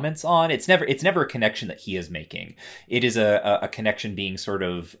like comments on. It's never a connection that he is making. It is a connection being sort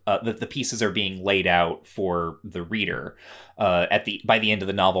of the pieces are being laid out for the reader. By the end of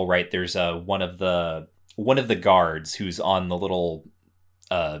the novel, right, there's one of the guards who's on the little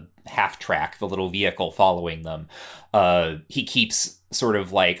half track, the little vehicle following them. He keeps sort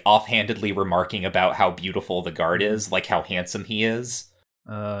of like offhandedly remarking about how beautiful the guard is, like how handsome he is.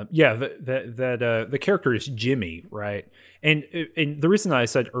 The character is Jimmy, right? And the reason I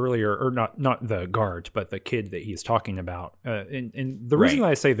said earlier, or not the guard, but the kid that he's talking about, and the reason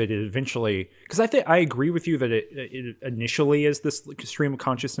I say that it eventually, because I agree with you that it initially is this stream of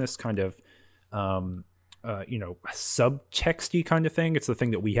consciousness kind of subtexty kind of thing. It's the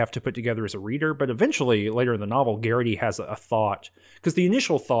thing that we have to put together as a reader. But eventually, later in the novel, Garrity has a thought, because the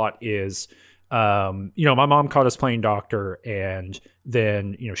initial thought is, my mom caught us playing doctor, and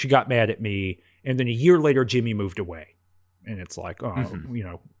then she got mad at me, and then a year later, Jimmy moved away, and it's like,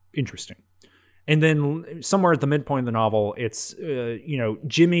 interesting. And then somewhere at the midpoint of the novel, it's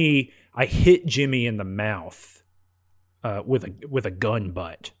Jimmy. I hit Jimmy in the mouth with a gun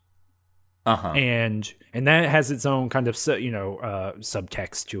butt. And that has its own kind of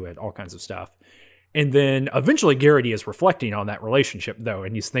subtext to it, all kinds of stuff. And then eventually Garrity is reflecting on that relationship though,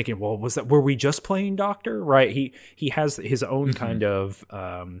 and he's thinking, well, were we just playing doctor? Right? He has his own kind of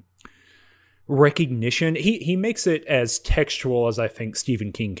recognition. He makes it as textual as I think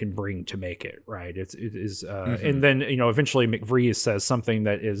Stephen King can bring to make it, right? It is and then, you know, eventually McVries says something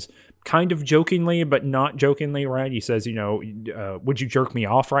that is kind of jokingly but not jokingly, right? He says, you know, would you jerk me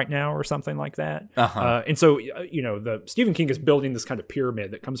off right now, or something like that. And so, you know, the Stephen King is building this kind of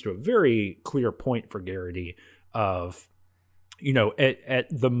pyramid that comes to a very clear point for Garrity of, you know, at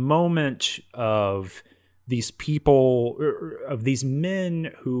the moment of these people, of these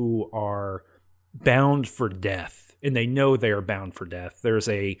men who are bound for death, and they know they are bound for death, there's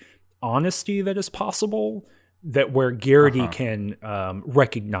a honesty that is possible, that where Garrity can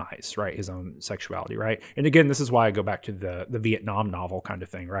recognize, right, his own sexuality, right? And again, this is why I go back to the Vietnam novel kind of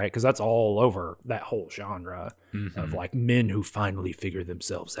thing, right? Because that's all over that whole genre of like men who finally figure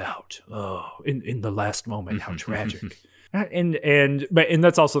themselves out. Oh, in the last moment, how tragic. And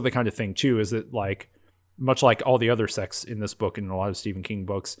that's also the kind of thing too, is that like, much like all the other sex in this book and a lot of Stephen King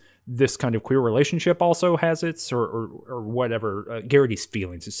books, this kind of queer relationship also has its, or whatever, Garrity's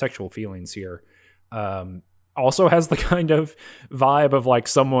feelings, his sexual feelings here, also has the kind of vibe of like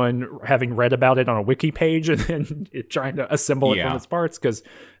someone having read about it on a wiki page and then trying to assemble it from its parts. Because,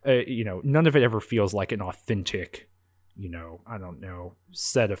 you know, none of it ever feels like an authentic, you know, I don't know,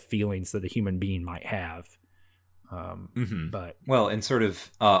 set of feelings that a human being might have. But well, and sort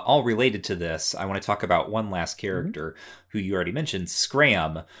of all related to this, I want to talk about one last character who you already mentioned,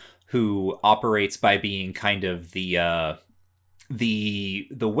 Scram, who operates by being kind of the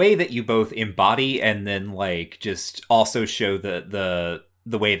way that you both embody and then like just also show the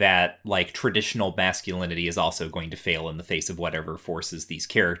way that like traditional masculinity is also going to fail in the face of whatever forces these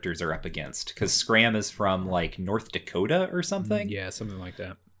characters are up against. Because Scram is from like North Dakota or something. Yeah, something like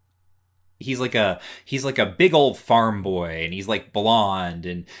that. He's like a big old farm boy, and he's like blonde,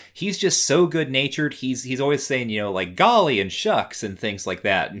 and he's just so good natured. He's always saying, you know, like golly and shucks and things like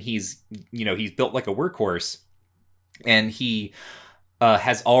that. And he's, you know, he's built like a workhorse, and he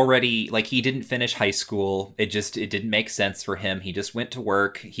has already, like, he didn't finish high school. It didn't make sense for him. He just went to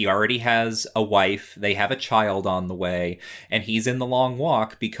work. He already has a wife. They have a child on the way, and he's in the long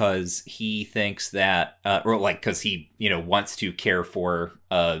walk because he thinks that, or like, because he, you know, wants to care for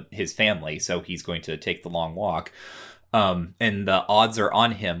his family. So he's going to take the long walk. And the odds are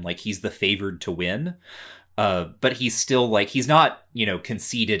on him. Like, he's the favored to win. But he's still like, he's not, you know,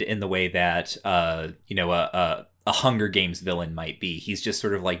 conceited in the way that, you know, a Hunger Games villain might be. He's just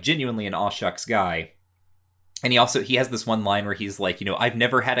sort of like genuinely an aw shucks guy. And he has this one line where he's like, you know, I've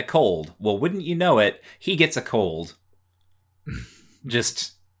never had a cold. Well, wouldn't you know it, he gets a cold.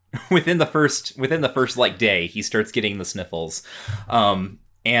 Just within the first like day, he starts getting the sniffles.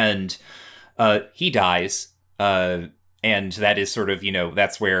 And he dies. And that is sort of, you know,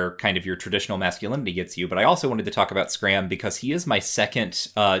 that's where kind of your traditional masculinity gets you. But I also wanted to talk about Scram because he is my second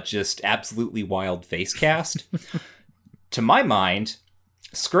just absolutely wild face cast. To my mind,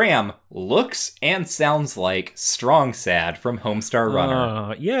 Scram looks and sounds like Strong Sad from Homestar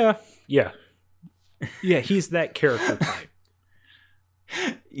Runner. Yeah, he's that character type.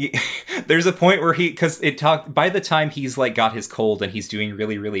 There's a point where by the time he's like got his cold and he's doing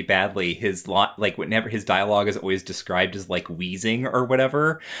really, really badly, whenever his dialogue is always described as like wheezing or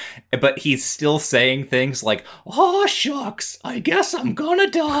whatever, but he's still saying things like, oh shucks, I guess I'm gonna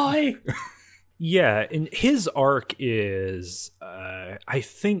die. Yeah, and his arc is I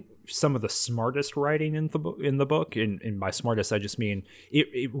think some of the smartest writing in the book, and by smartest I just mean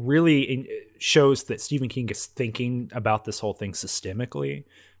it really shows that Stephen King is thinking about this whole thing systemically,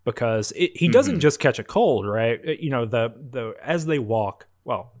 because he doesn't just catch a cold, right? You know, the as they walk.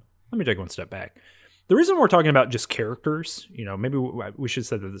 Well, let me take one step back. The reason we're talking about just characters, you know, maybe we should have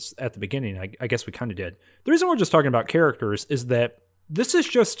said this at the beginning. I guess we kind of did. The reason we're just talking about characters is that this is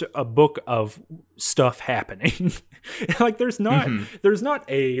just a book of stuff happening. Like there's not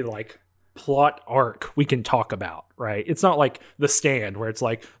a like plot arc we can talk about, right? It's not like The Stand where it's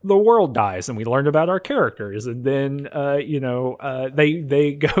like the world dies and we learned about our characters, and then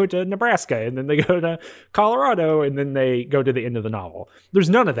they go to Nebraska, and then they go to Colorado, and then they go to the end of the novel. There's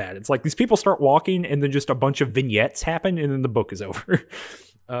none of that. It's like these people start walking and then just a bunch of vignettes happen and then the book is over.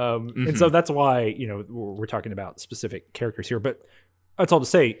 And so that's why, you know, we're talking about specific characters here. But that's all to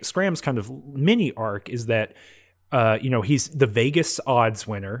say, Scram's kind of mini arc is that you know, he's the Vegas odds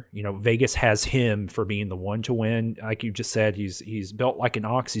winner. You know, Vegas has him for being the one to win. Like you just said, he's built like an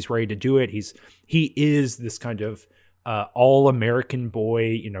ox. He's ready to do it. He is this kind of all American boy.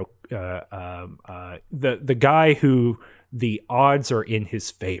 You know, the guy who the odds are in his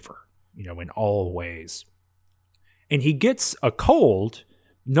favor. You know, in all ways. And he gets a cold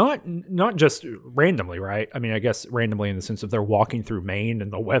Not just randomly, right? I mean, I guess randomly in the sense of they're walking through Maine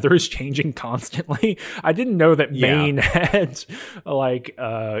and the weather is changing constantly. I didn't know that Maine had like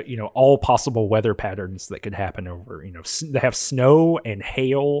all possible weather patterns that could happen over. They have snow and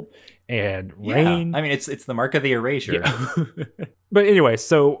hail and rain. I mean, it's the mark of the erasure. Yeah. But anyway,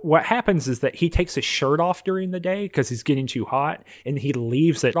 so what happens is that he takes his shirt off during the day because he's getting too hot, and he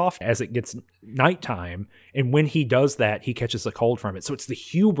leaves it off as it gets nighttime. And when he does that, he catches a cold from it. So it's the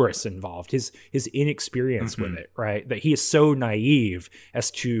hubris involved, his inexperience with it, right? That he is so naive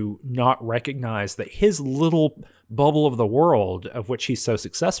as to not recognize that his little bubble of the world of which he's so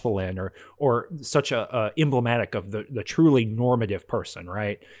successful in, or such a emblematic of the truly normative person,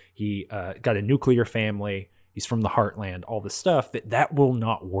 right? He got a nuclear family. He's from the heartland, all this stuff, that will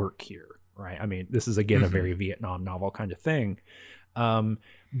not work here, right? I mean, this is, again, a very Vietnam novel kind of thing.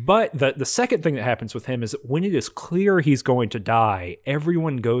 But the second thing that happens with him is when it is clear he's going to die,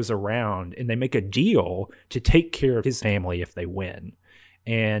 everyone goes around and they make a deal to take care of his family if they win.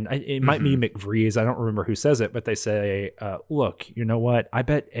 And it might be McVries. I don't remember who says it, but they say, look, you know what? I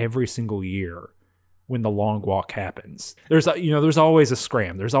bet every single year when the long walk happens, there's always a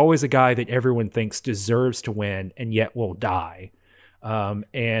scram. There's always a guy that everyone thinks deserves to win and yet will die.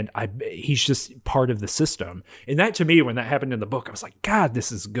 He's just part of the system. And that, to me, when that happened in the book, I was like, God,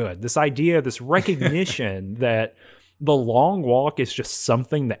 this is good. This idea, this recognition that the long walk is just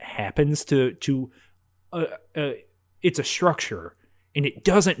something that happens to it's a structure. And it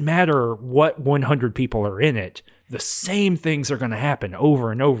doesn't matter what 100 people are in it. The same things are going to happen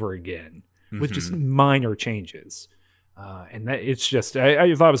over and over again with just minor changes. And that it's just,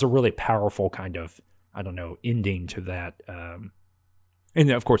 I thought it was a really powerful kind of, I don't know, ending to that. And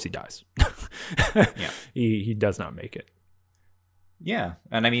of course he dies. Yeah. He does not make it. Yeah.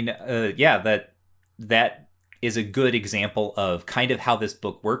 And I mean, that is a good example of kind of how this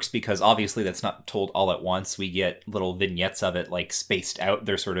book works, because obviously that's not told all at once. We get little vignettes of it like spaced out.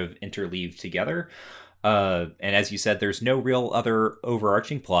 They're sort of interleaved together. And as you said, there's no real other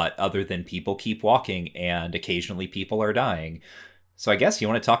overarching plot other than people keep walking and occasionally people are dying. So I guess you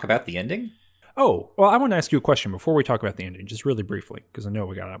want to talk about the ending? Oh, well, I want to ask you a question before we talk about the ending, just really briefly, because I know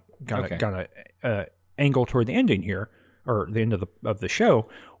we gotta angle toward the ending here, or the end of the show.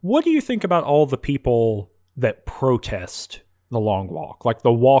 What do you think about all the people that protest the long walk, like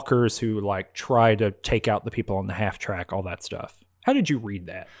the walkers who like try to take out the people on the half track, all that stuff? How did you read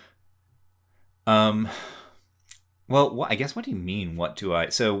that? Well, I guess, what do you mean?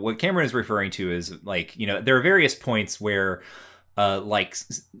 So what Cameron is referring to is like, there are various points where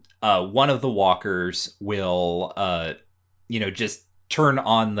one of the walkers will, just turn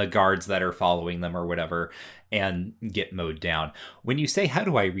on the guards that are following them or whatever and get mowed down. When you say, how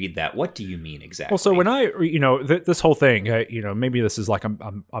do I read that? What do you mean exactly? Well, so when I, this whole thing, maybe this is like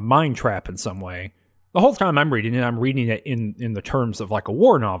a mind trap in some way. The whole time I'm reading it in the terms of like a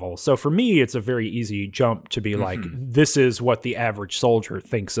war novel. So for me, it's a very easy jump to be like, this is what the average soldier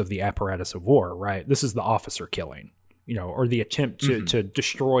thinks of the apparatus of war, right? This is the officer killing, or the attempt to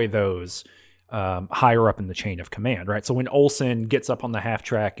destroy those higher up in the chain of command, right? So when Olsen gets up on the half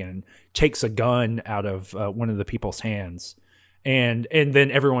track and takes a gun out of one of the people's hands, and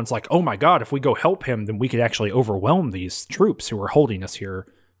then everyone's like, oh my God, if we go help him, then we could actually overwhelm these troops who are holding us here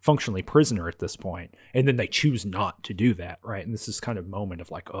functionally prisoner at this point. And then they choose not to do that, right? And this is kind of moment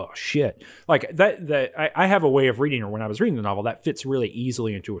of like, oh shit. Like that I have a way of reading, or when I was reading the novel, that fits really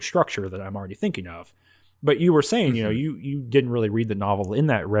easily into a structure that I'm already thinking of. But you were saying, you didn't really read the novel in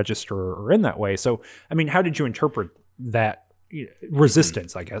that register or in that way. So, I mean, how did you interpret that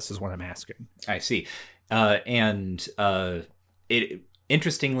resistance, I guess, is what I'm asking. I see.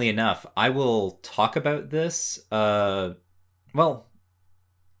 Interestingly enough, I will talk about this. I'll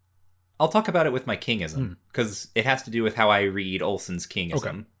talk about it with my kingism, because it has to do with how I read Olsen's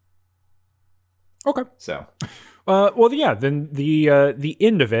kingism. Okay. So... then the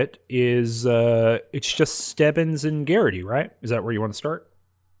end of it is it's just Stebbins and Garrity, right? Is that where you want to start?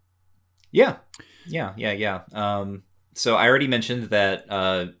 Yeah. So I already mentioned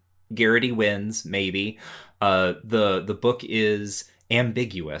that Garrity wins, maybe. The book is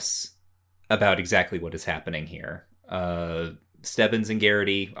ambiguous about exactly what is happening here. Stebbins and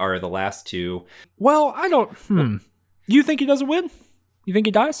Garrity are the last two. Well, I don't... You think he doesn't win? You think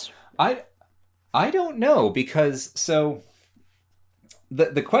he dies? I don't know, because so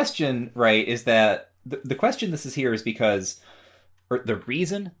the question, right, is that the question this is here is because, or the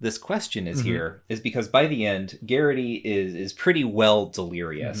reason this question is here is because by the end, Garrity is pretty well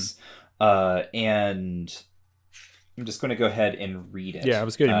delirious. And I'm just going to go ahead and read it. Yeah, I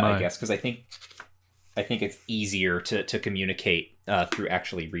was getting mine. I guess, because I think it's easier to communicate through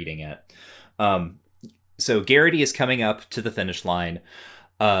actually reading it. So Garrity is coming up to the finish line.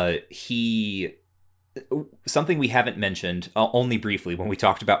 Something we haven't mentioned, only briefly when we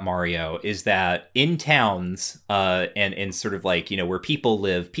talked about Mario, is that in towns and sort of like, where people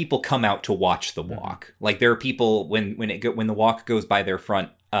live, people come out to watch the walk. Like there are people when the walk goes by their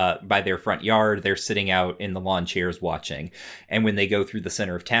front yard, they're sitting out in the lawn chairs watching. And when they go through the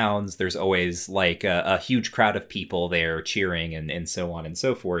center of towns, there's always like a huge crowd of people there cheering and so on and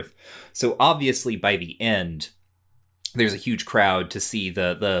so forth. So obviously by the end, there's a huge crowd to see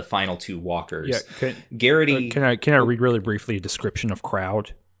the final two walkers. Yeah, Garrity. Can I read really briefly a description of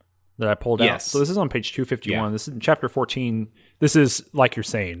crowd that I pulled out? Yes. So this is on page 251. Yeah. This is in chapter 14. This is like you're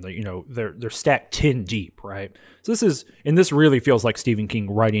saying, they're stacked 10 deep, right? So this really feels like Stephen King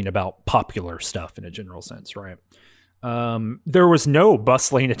writing about popular stuff in a general sense, right? There was no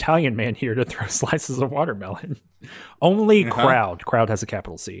bustling Italian man here to throw slices of watermelon. Only crowd has a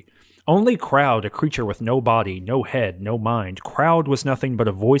capital C. Only Crowd, a creature with no body, no head, no mind. Crowd was nothing but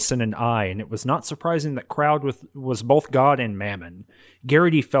a voice and an eye, and it was not surprising that Crowd was both God and Mammon.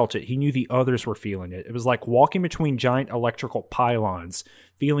 Garrity felt it. He knew the others were feeling it. It was like walking between giant electrical pylons,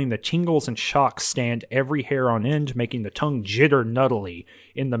 feeling the tingles and shocks stand every hair on end, making the tongue jitter nuttily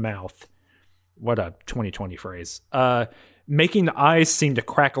in the mouth. What a 2020 phrase. Making the eyes seem to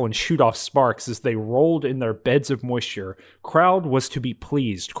crackle and shoot off sparks as they rolled in their beds of moisture. Crowd was to be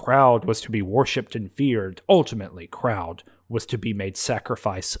pleased. Crowd was to be worshipped and feared. Ultimately, Crowd was to be made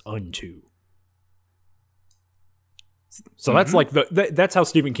sacrifice unto. So that's like that's how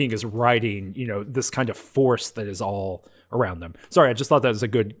Stephen King is writing, this kind of force that is all around them. Sorry, I just thought that was a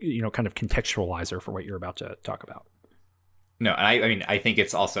good, kind of contextualizer for what you're about to talk about. No, I mean, I think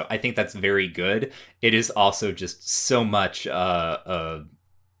that's very good. It is also just so much,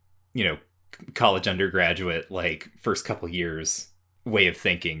 college undergraduate, like first couple years way of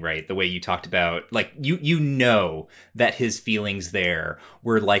thinking, right? The way you talked about, like, that his feelings there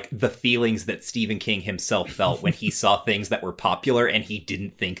were like the feelings that Stephen King himself felt when he saw things that were popular and he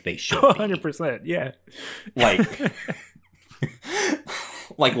didn't think they should be. 100%, yeah.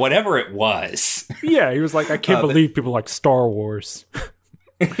 Like whatever it was. Yeah, he was like, I can't believe people like Star Wars.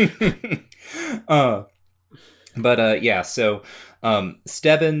 So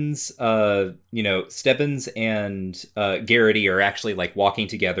Stebbins, Stebbins and Garrity are actually like walking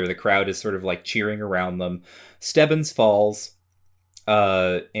together. The crowd is sort of like cheering around them. Stebbins falls,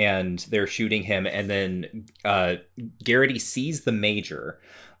 and they're shooting him, and then Garrity sees the Major.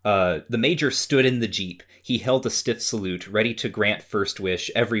 The Major stood in the Jeep. He held a stiff salute, ready to grant first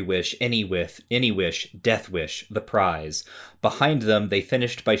wish, every wish, any wish, death wish, the prize. Behind them, they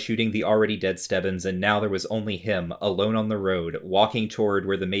finished by shooting the already dead Stebbins, and now there was only him, alone on the road, walking toward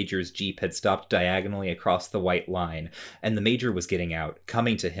where the Major's Jeep had stopped diagonally across the white line. And the Major was getting out,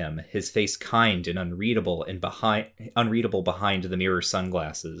 coming to him, his face kind and unreadable behind the mirror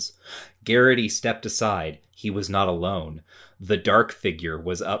sunglasses. Garrity stepped aside. He was not alone. The dark figure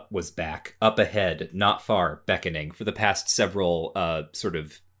was back, up ahead, not far, beckoning. For the past several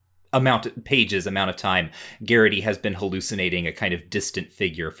amount of time, Garrity has been hallucinating a kind of distant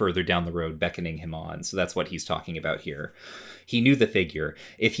figure further down the road, beckoning him on. So that's what he's talking about here. He knew the figure.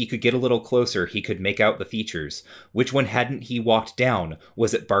 If he could get a little closer, he could make out the features. Which one hadn't he walked down?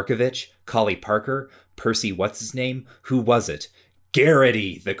 Was it Barkovich? Collie Parker? Percy what's-his-name? Who was it?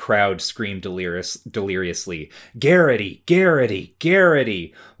 Garrity! The crowd screamed deliriously. Garrity! Garrity!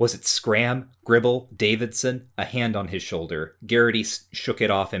 Garrity! Was it Scram? Gribble? Davidson? A hand on his shoulder. Garrity shook it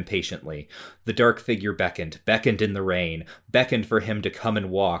off impatiently. The dark figure beckoned in the rain, beckoned for him to come and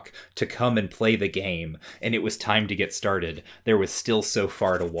walk, to come and play the game. And it was time to get started. There was still so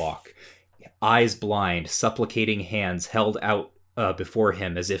far to walk. Eyes blind, supplicating hands held out before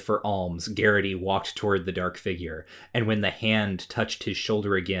him as if for alms, Garrity walked toward the dark figure, and when the hand touched his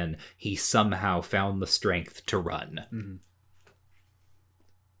shoulder again, he somehow found the strength to run. Mm-hmm.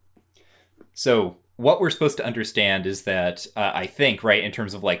 So what we're supposed to understand is that, I think, right, in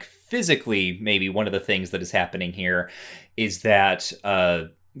terms of like physically, maybe one of the things that is happening here is that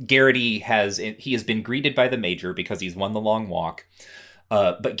Garrity has been greeted by the Major because he's won the long walk,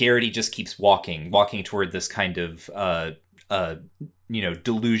 but Garrity just keeps walking toward this kind of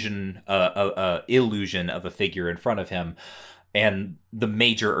illusion of a figure in front of him, and the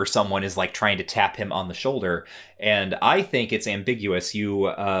Major or someone is like trying to tap him on the shoulder. And I think it's ambiguous.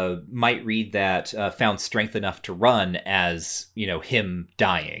 You might read that found strength enough to run as, him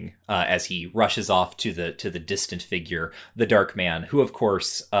dying as he rushes off to the distant figure, the Dark Man, who of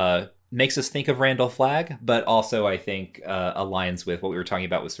course makes us think of Randall Flagg, but also I think aligns with what we were talking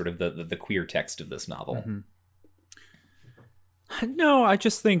about with sort of the queer text of this novel. Mm-hmm. No, I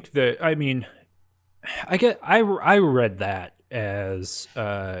just think that, I mean, I read that as,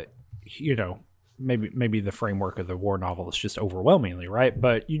 you know, maybe the framework of the war novel is just overwhelmingly right,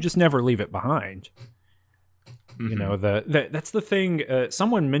 but you just never leave it behind. Mm-hmm. You know, that's the thing.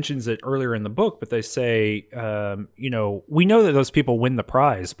 Someone mentions it earlier in the book, but they say, you know, we know that those people win the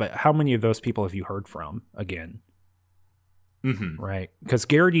prize, but how many of those people have you heard from again? Mm-hmm. Right? Because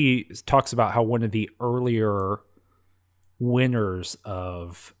Garrity talks about how one of the earlier winners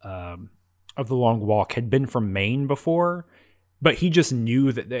of the Long Walk had been from Maine before, but he just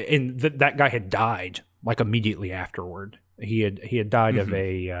knew that guy had died like immediately afterward. He had died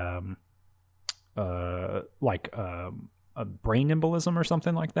mm-hmm. of a brain embolism or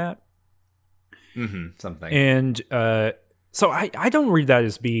something like that. Mm-hmm. Something. And so I don't read that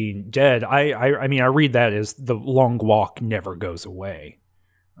as being dead. I mean, I read that as the Long Walk never goes away.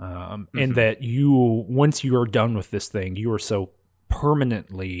 Mm-hmm. And that once you are done with this thing, you are so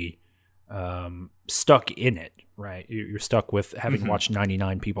permanently stuck in it, right? You're stuck with having mm-hmm. watched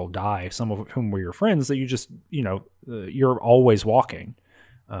 99 people die, some of whom were your friends, that you just, you know, you're always walking,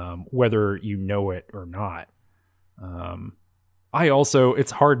 whether you know it or not.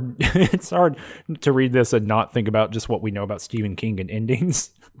 It's hard to read this and not think about just what we know about Stephen King and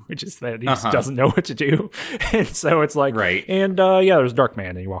endings, which is that he just doesn't know what to do. And so it's like, right. And there's Dark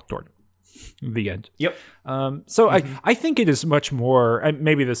Man and you walk toward him. The end. Yep. So mm-hmm. I think it is much more,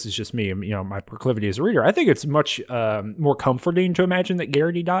 maybe this is just me, you know, my proclivity as a reader. I think it's much more comforting to imagine that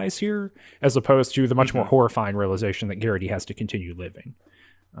Garrity dies here, as opposed to the much mm-hmm. more horrifying realization that Garrity has to continue living.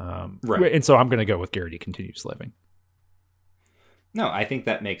 Right. And so I'm going to go with Garrity continues living. No, I think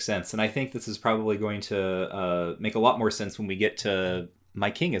that makes sense. And I think this is probably going to make a lot more sense when we get to my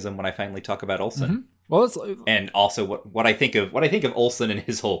Kingism, when I finally talk about Olson. Mm-hmm. Well, and also what I think of Olson and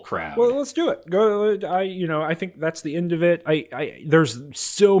his whole crowd. Well, let's do it. I think that's the end of it. There's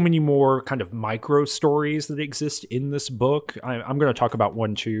so many more kind of micro stories that exist in this book. I'm going to talk about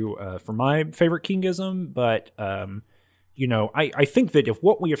one too for my favorite Kingism, but you know, I think that if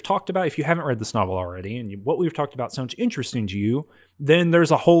what we have talked about, if you haven't read this novel already, and what we've talked about sounds interesting to you, then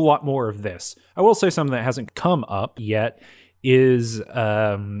there's a whole lot more of this. I will say something that hasn't come up yet is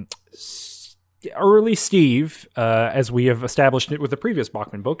early Steve, as we have established it with the previous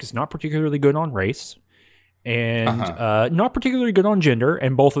Bachman book, is not particularly good on race and not particularly good on gender,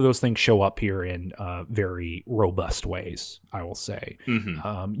 and both of those things show up here in very robust ways, I will say.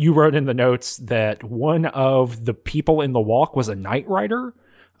 Mm-hmm. You wrote in the notes that one of the people in the walk was a Night Rider,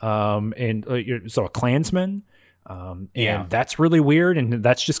 so a Klansman, and that's really weird, and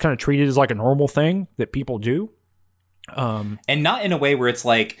that's just kind of treated as like a normal thing that people do. And not in a way where it's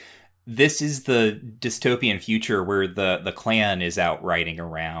like, this is the dystopian future where the Klan is out riding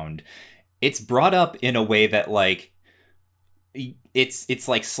around. It's brought up in a way that like it's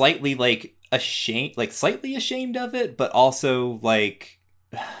like slightly like slightly ashamed of it, but also like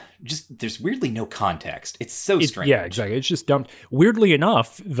just there's weirdly no context. It's so strange. Yeah, exactly. It's just dumped. Weirdly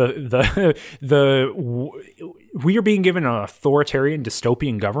enough, we are being given an authoritarian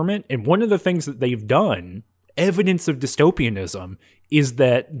dystopian government, and one of the things that they've done, evidence of dystopianism, is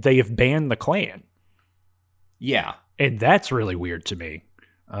that they have banned the Klan. Yeah. And that's really weird to me.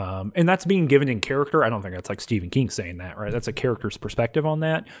 And that's being given in character. I don't think that's like Stephen King saying that, right? That's a character's perspective on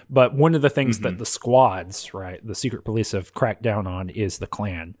that. But one of the things mm-hmm. that the squads, right, the secret police have cracked down on is the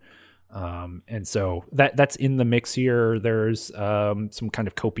Klan. And so that's in the mix here. There's some kind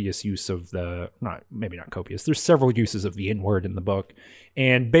of copious use of maybe not copious. There's several uses of the N-word in the book.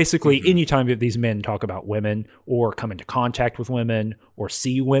 And basically mm-hmm. anytime that these men talk about women or come into contact with women or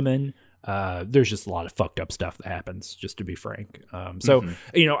see women, there's just a lot of fucked up stuff that happens, just to be frank. Mm-hmm.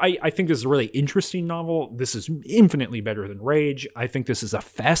 You know, I think this is a really interesting novel. This is infinitely better than Rage. I think this is a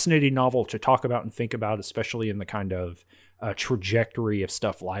fascinating novel to talk about and think about, especially in the kind of trajectory of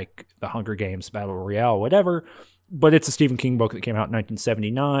stuff like The Hunger Games, Battle Royale, whatever. But it's a Stephen King book that came out in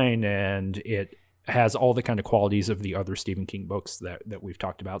 1979, and it has all the kind of qualities of the other Stephen King books that we've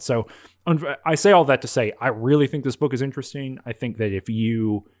talked about. So I say all that to say, I really think this book is interesting. I think that if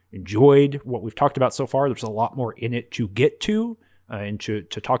you enjoyed what we've talked about so far, there's a lot more in it to get to and to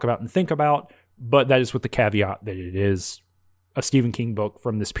talk about and think about. But that is with the caveat that it is a Stephen King book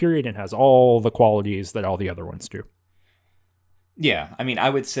from this period and has all the qualities that all the other ones do. Yeah, I mean, I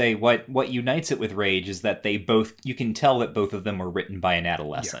would say what unites it with Rage is that you can tell that both of them were written by an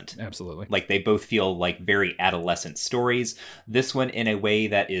adolescent. Yeah, absolutely. Like, they both feel like very adolescent stories. This one in a way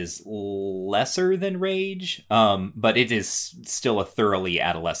that is lesser than Rage, but it is still a thoroughly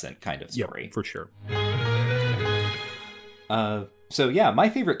adolescent kind of story. Yeah, for sure. So yeah, my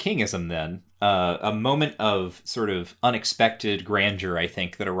favorite Kingism then. a moment of sort of unexpected grandeur, I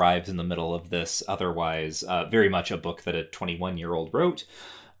think, that arrives in the middle of this otherwise very much a book that a 21-year-old wrote.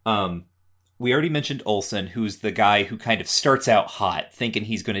 We already mentioned Olson, who's the guy who kind of starts out hot, thinking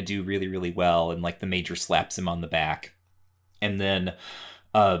he's going to do really, really well, and like the major slaps him on the back. And then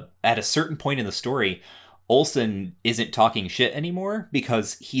at a certain point in the story, Olson isn't talking shit anymore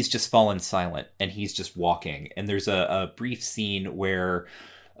because he's just fallen silent and he's just walking. And there's a brief scene where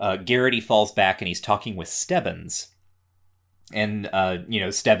Garrity falls back and he's talking with Stebbins. And,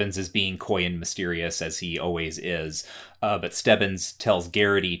 Stebbins is being coy and mysterious as he always is. But Stebbins tells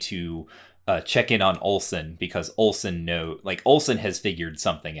Garrity to check in on Olson because Olson has figured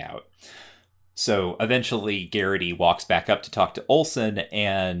something out. So eventually Garrity walks back up to talk to Olson,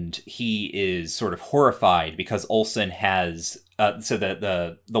 and he is sort of horrified because Olson has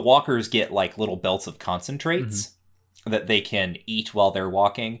the walkers get like little belts of concentrates that they can eat while they're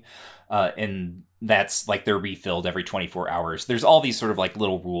walking, and that's like they're refilled every 24 hours. There's all these sort of like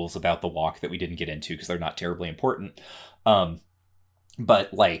little rules about the walk that we didn't get into because they're not terribly important.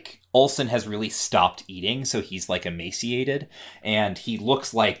 But like Olson has really stopped eating, so he's like emaciated, and he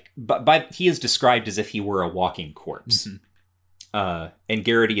looks like, but he is described as if he were a walking corpse. And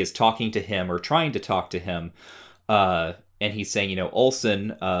Garrity is talking to him or trying to talk to him, and he's saying,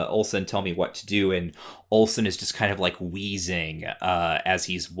 Olson, tell me what to do. And Olson is just kind of like wheezing as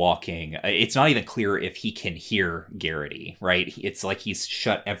he's walking. It's not even clear if he can hear Garrity, right? It's like he's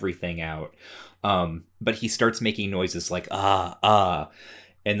shut everything out. But he starts making noises like,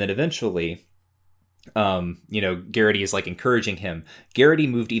 and then eventually, Garrity is like encouraging him. Garrity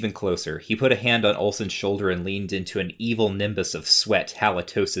moved even closer. He put a hand on Olson's shoulder and leaned into an evil nimbus of sweat,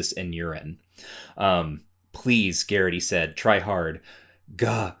 halitosis, and urine. Please, Garrity said, try hard.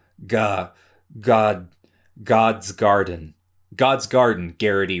 God's garden. God's garden,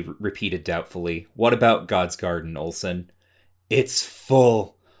 Garrity repeated doubtfully. What about God's garden, Olson? It's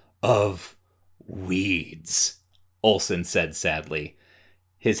full of weeds, Olson said sadly.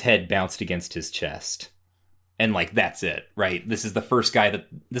 His head bounced against his chest. And like, that's it, right? This is the first that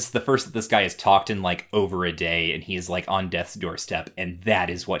this guy has talked in like over a day, and he is like on death's doorstep, and that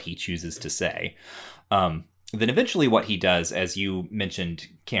is what he chooses to say. Then eventually what he does, as you mentioned,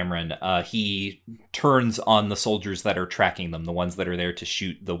 Cameron, he turns on the soldiers that are tracking them, the ones that are there to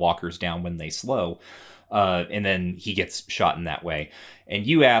shoot the walkers down when they slow. And then he gets shot in that way. And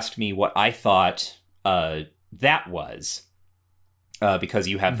you asked me what I thought that was, because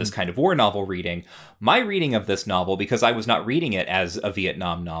you have this kind of war novel reading. My reading of this novel, because I was not reading it as a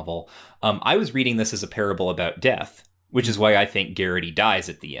Vietnam novel, I was reading this as a parable about death, which is why I think Garrity dies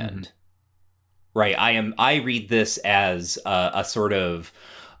at the end. Right. I read this as a sort of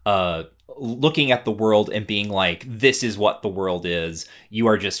looking at the world and being like, this is what the world is. You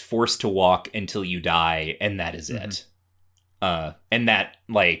are just forced to walk until you die, and that is it. And that,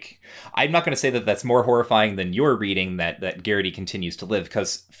 like, I'm not going to say that that's more horrifying than your reading that Garrity continues to live,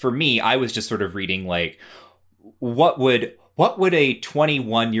 because for me, I was just sort of reading, like, what would a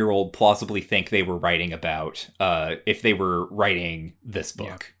 21-year-old plausibly think they were writing about if they were writing this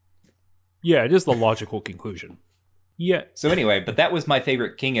book? Yeah, it is the logical conclusion. Yeah. So anyway, but that was my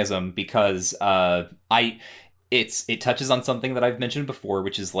favorite Kingism because it touches on something that I've mentioned before,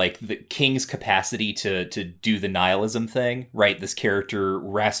 which is like the King's capacity to do the nihilism thing, right? This character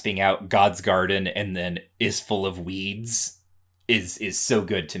rasping out God's garden and then is full of weeds is so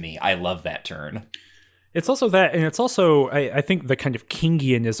good to me. I love that turn. It's also that, and it's also, I think the kind of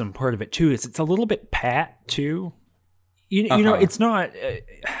Kingianism part of it too, is it's a little bit pat too. You know, it's not, it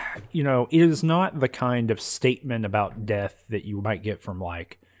is not the kind of statement about death that you might get from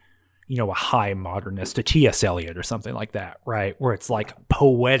like, a high modernist, a T.S. Eliot or something like that, right? Where it's like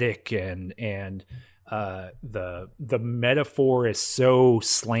poetic and the metaphor is so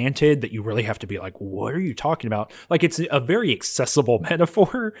slanted that you really have to be like, what are you talking about? Like, it's a very accessible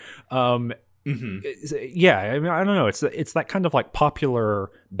metaphor. Yeah, I mean, I don't know. It's that kind of like popular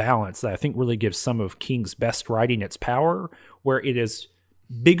balance that I think really gives some of King's best writing its power, where it is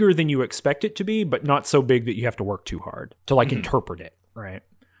bigger than you expect it to be, but not so big that you have to work too hard to like interpret it, right?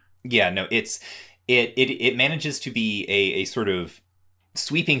 Yeah, no, it manages to be a sort of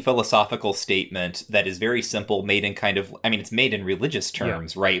sweeping philosophical statement that is very simple, made in kind of, I mean, it's made in religious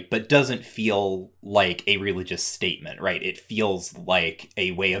terms, right? But doesn't feel like a religious statement, right? It feels like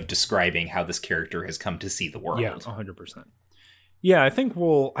a way of describing how this character has come to see the world. Yeah, 100%. Yeah, I think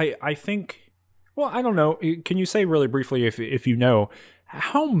I don't know. Can you say really briefly, if you know,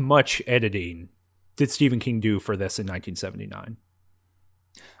 how much editing did Stephen King do for this in 1979?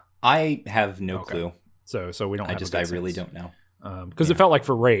 I have no clue. So we don't have I really don't know. Because it felt like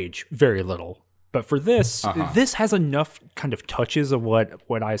for Rage, very little. But for this, this has enough kind of touches of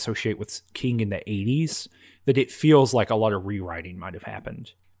what I associate with King in the 80s that it feels like a lot of rewriting might have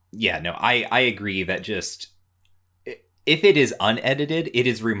happened. Yeah, no, I agree that just... If it is unedited, it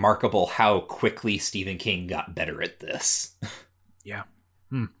is remarkable how quickly Stephen King got better at this. Yeah.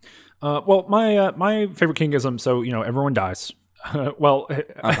 Well, my favorite Kingism, so, everyone dies. Well,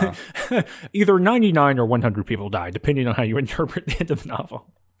 either 99 or 100 people die, depending on how you interpret the end of the novel.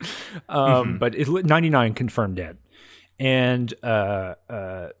 But 99 confirmed dead. And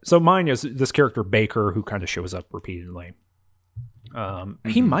so mine is this character Baker, who kind of shows up repeatedly.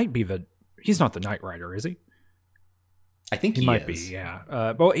 He might be he's not the Knight Rider, is he? I think he might be,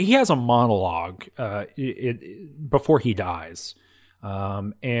 yeah. But he has a monologue before he dies.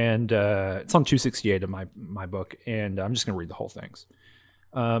 And it's on 268 of my book, and I'm just going to read the whole things.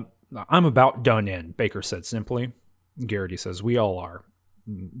 I'm about done in, Baker said simply. Garrity says, we all are.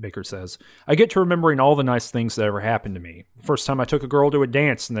 Baker says, I get to remembering all the nice things that ever happened to me. The first time I took a girl to a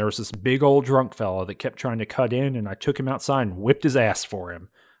dance, and there was this big old drunk fella that kept trying to cut in, and I took him outside and whipped his ass for him.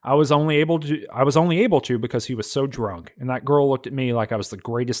 I was only able to because he was so drunk, and that girl looked at me like I was the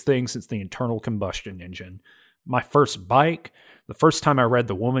greatest thing since the internal combustion engine. My first bike, the first time I read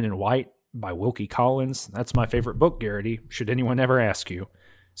The Woman in White by Wilkie Collins, that's my favorite book, Garrity, should anyone ever ask you.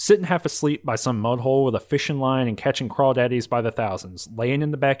 Sitting half asleep by some mud hole with a fishing line and catching crawdaddies by the thousands, laying in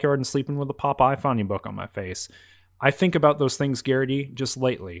the backyard and sleeping with a Popeye funny book on my face. I think about those things, Garrity, just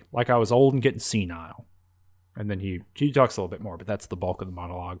lately, like I was old and getting senile. And then he talks a little bit more, but that's the bulk of the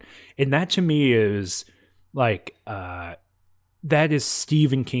monologue. And that to me is like, that is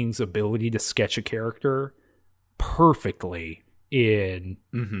Stephen King's ability to sketch a character perfectly in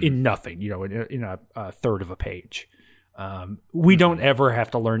nothing, in a third of a page. We don't ever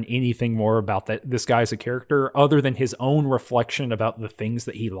have to learn anything more about this guy's a character other than his own reflection about the things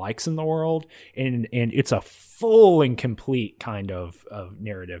that he likes in the world. And it's a full and complete kind of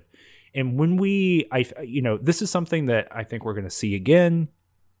narrative. And when this is something that I think we're going to see again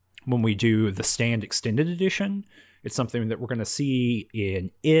when we do the Stand Extended Edition. It's something that we're going to see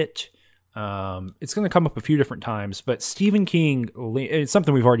in It. It's going to come up a few different times, but Stephen King, it's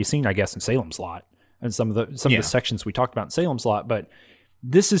something we've already seen, I guess, in Salem's Lot and some of the sections we talked about in Salem's Lot. But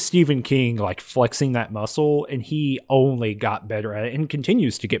this is Stephen King like flexing that muscle, and he only got better at it and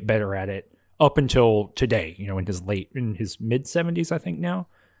continues to get better at it up until today. In his mid 70s, I think now.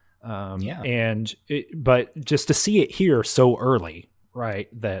 But just to see it here so early, right?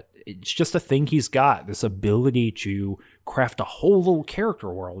 That it's just a thing he's got, this ability to craft a whole little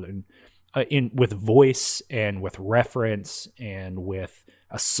character world and with voice and with reference and with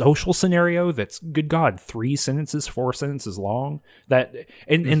a social scenario that's, good God, 4 sentences long. That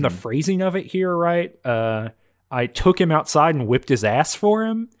and the phrasing of it here, right? I took him outside and whipped his ass for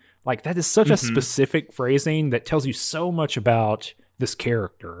him. Like, that is such a specific phrasing that tells you so much about this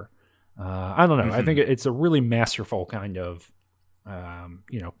character. I don't know. I think it's a really masterful kind of,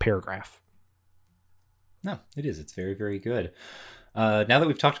 paragraph. No, it is. It's very, very good. Now that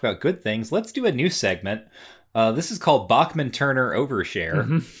we've talked about good things, let's do a new segment. This is called Bachman Turner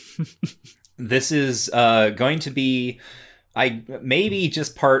Overshare. This is going to be maybe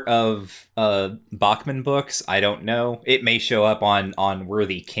just part of Bachman books. I don't know. It may show up on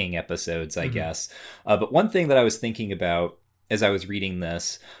Worthy King episodes, I guess. But one thing that I was thinking about as I was reading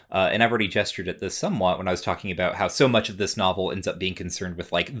this, and I've already gestured at this somewhat when I was talking about how so much of this novel ends up being concerned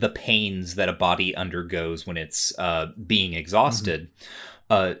with like the pains that a body undergoes when it's being exhausted.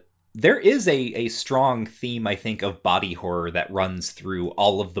 There is a strong theme, I think, of body horror that runs through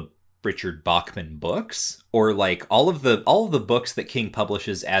all of the Richard Bachman books, or like all of the books that King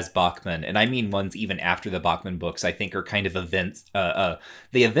publishes as Bachman, and I mean ones even after the Bachman books, I think are kind of events.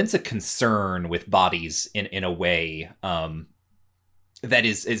 They evince a concern with bodies in a way that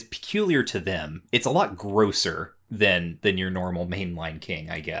is peculiar to them. It's a lot grosser than your normal mainline King,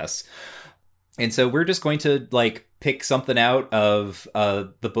 I guess. And so we're just going to like pick something out of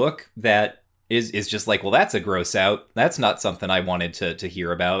the book that is just like, well, that's a gross out. That's not something I wanted to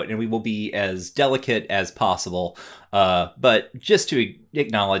hear about. And we will be as delicate as possible. But just to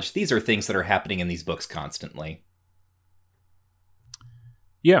acknowledge, these are things that are happening in these books constantly.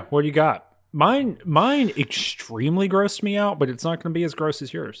 Yeah, what do you got? Mine extremely grossed me out, but it's not going to be as gross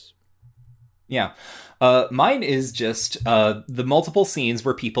as yours. Yeah. Mine is just the multiple scenes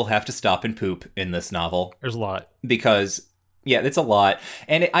where people have to stop and poop in this novel. There's a lot. Because, yeah, it's a lot.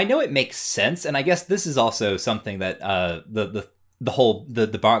 And I know it makes sense, and I guess this is also something that the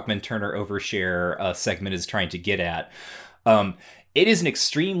Bachman Turner Overshare segment is trying to get at. It is an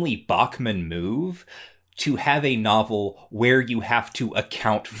extremely Bachman move to have a novel where you have to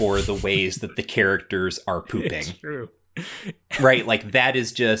account for the ways that the characters are pooping. It's true. Right? Like, that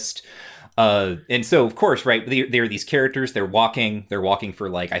is just... and so, of course, right, there are these characters, they're walking for,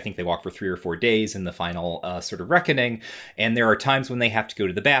 like, I think they walk for 3 or 4 days in the final sort of reckoning, and there are times when they have to go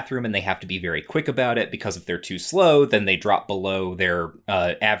to the bathroom, and they have to be very quick about it, because if they're too slow, then they drop below their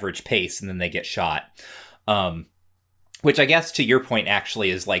average pace, and then they get shot. Which I guess, to your point,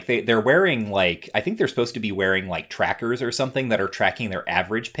 actually, is, like, they're wearing, like, I think they're supposed to be wearing, like, trackers or something that are tracking their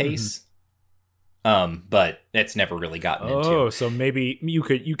average pace. Mm-hmm. But it's never really gotten into. Oh, so maybe you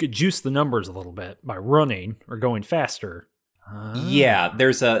could juice the numbers a little bit by running or going faster. Yeah,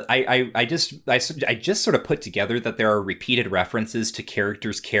 there's I just sort of put together that there are repeated references to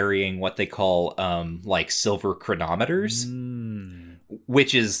characters carrying what they call like silver chronometers.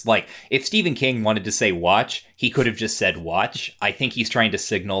 Which is, like, if Stephen King wanted to say watch, he could have just said watch. I think he's trying to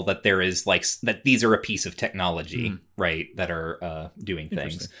signal that there is, like, that these are a piece of technology, right, that are doing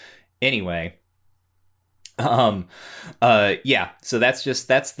things. Anyway. Yeah, so that's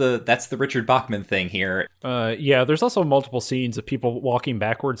the Richard Bachman thing here. Yeah, there's also multiple scenes of people walking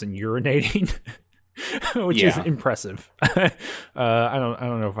backwards and urinating, which is impressive. I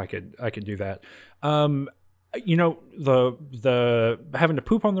don't know if I could do that. You know, the having to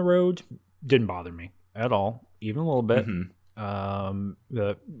poop on the road didn't bother me at all, even a little bit.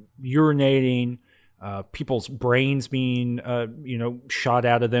 The urinating, people's brains being, shot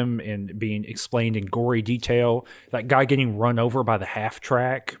out of them and being explained in gory detail. That guy getting run over by the half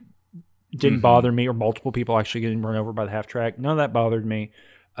track didn't bother me, or multiple people actually getting run over by the half track. None of that bothered me.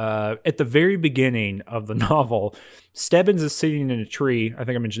 At the very beginning of the novel, Stebbins is sitting in a tree. I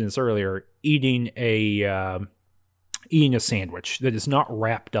think I mentioned this earlier, eating a sandwich that is not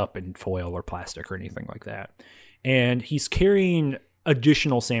wrapped up in foil or plastic or anything like that. And he's carrying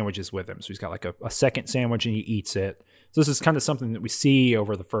additional sandwiches with him. So he's got like a second sandwich and he eats it. So this is kind of something that we see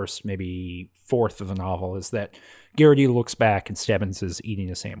over the first maybe fourth of the novel, is that Garrity looks back and Stebbins is eating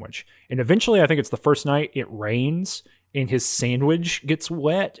a sandwich. And eventually, I think it's the first night, it rains and his sandwich gets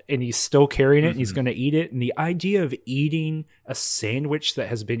wet and he's still carrying it and he's going to eat it. And the idea of eating a sandwich that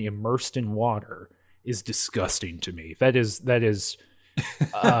has been immersed in water is disgusting to me. That is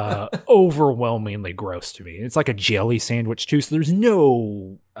overwhelmingly gross to me. It's like a jelly sandwich too, so there's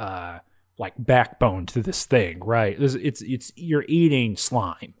no like backbone to this thing, right? It's you're eating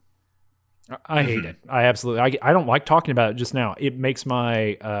slime. I hate it. I absolutely I don't like talking about it just now. It makes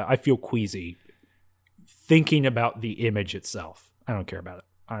my I feel queasy thinking about the image itself. I don't care about it.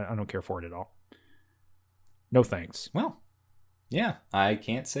 I don't care for it at all. No thanks. Well, yeah, I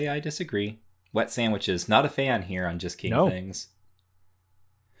can't say I disagree. Wet sandwiches, not a fan here on Just King Things.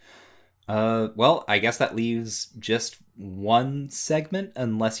 Well, I guess that leaves just one segment,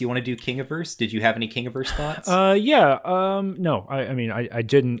 unless you want to do Kingiverse. Did you have any Kingiverse thoughts? No, I mean, I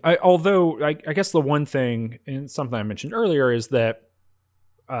didn't. Although I guess the one thing, and something I mentioned earlier, is that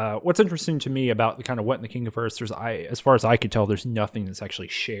what's interesting to me about the kind of what in the Kingiverse, as far as I could tell, there's nothing that's actually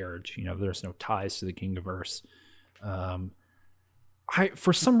shared. You know, there's no ties to the Kingiverse.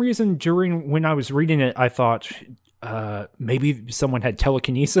 For some reason, when I was reading it, I thought maybe someone had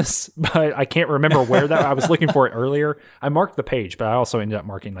telekinesis, but I can't remember where that. I was looking for it earlier. I marked the page, but I also ended up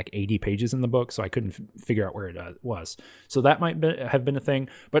marking like 80 pages in the book, so I couldn't figure out where it was. So that might have been a thing.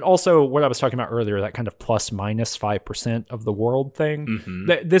 But also what I was talking about earlier, that kind of plus minus 5% of the world thing.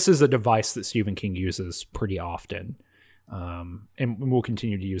 This is a device that Stephen King uses pretty often. And we'll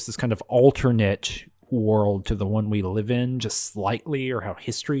continue to use this kind of alternate world to the one we live in just slightly, or how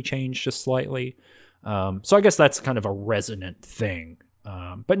history changed just slightly. So I guess that's kind of a resonant thing.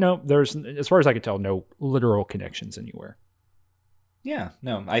 But no, there's, as far as I could tell, no literal connections anywhere. Yeah,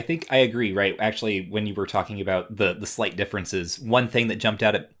 no, I think I agree, right? Actually, when you were talking about the slight differences, one thing that jumped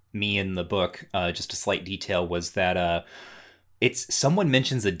out at me in the book, just a slight detail, was that someone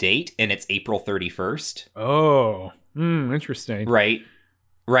mentions a date and it's April 31st. Oh, interesting.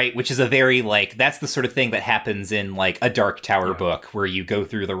 Right, which is a very, like, that's the sort of thing that happens in, like, a Dark Tower book, where you go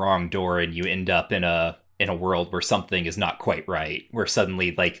through the wrong door and you end up in a world where something is not quite right, where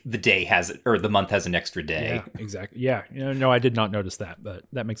suddenly, like, the month has an extra day. Yeah, exactly. Yeah, no, I did not notice that, but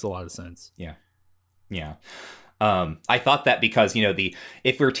that makes a lot of sense. Yeah. I thought that because,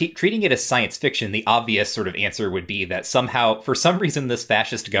 if we're treating it as science fiction, the obvious sort of answer would be that somehow, for some reason, this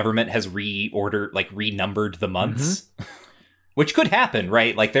fascist government has renumbered the months. Which could happen,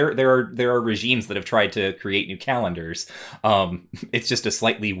 right? Like there are regimes that have tried to create new calendars. It's just a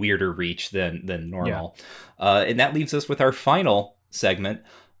slightly weirder reach than normal. Yeah. And that leaves us with our final segment,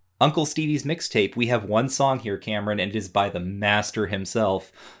 Uncle Stevie's Mixtape. We have one song here, Cameron, and it is by the master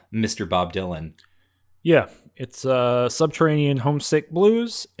himself, Mr. Bob Dylan. Yeah, it's Subterranean Homesick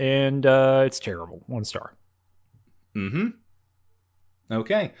Blues, and it's terrible. 1 star. Mm-hmm.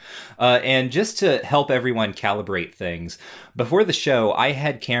 Okay. And just to help everyone calibrate things, before the show, I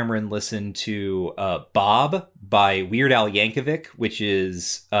had Cameron listen to Bob by Weird Al Yankovic, which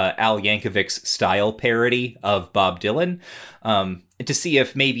is Al Yankovic's style parody of Bob Dylan, to see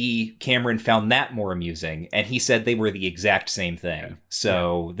if maybe Cameron found that more amusing. And he said they were the exact same thing.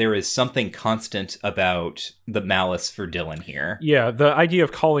 So there is something constant about the malice for Dylan here. Yeah, the idea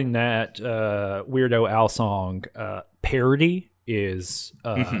of calling that Weirdo Al song parody is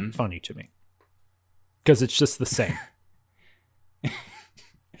funny to me, because it's just the same.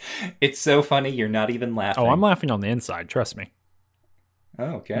 It's so funny you're not even laughing. Oh, I'm laughing on the inside, trust me.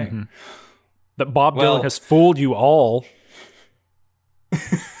 Oh, okay. That Bob Dylan has fooled you all.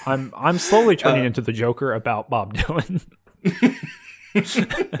 I'm slowly turning into the Joker about Bob Dylan.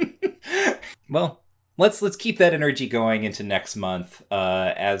 Well, let's keep that energy going into next month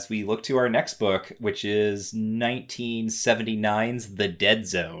as we look to our next book, which is 1979's The Dead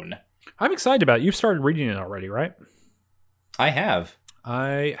Zone. I'm excited about it. You've started reading it already, right? I have.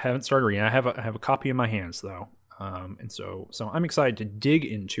 I haven't started reading. I have a copy in my hands though, and so I'm excited to dig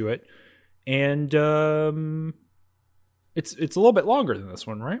into it. And it's a little bit longer than this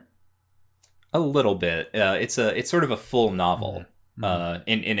one, right? A little bit. It's sort of a full novel.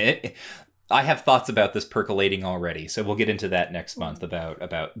 In it, I have thoughts about this percolating already, so we'll get into that next month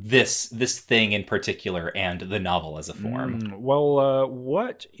about this thing in particular and the novel as a form. Well,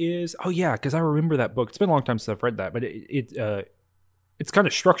 what is? Oh yeah, because I remember that book. It's been a long time since I've read that, but it's kind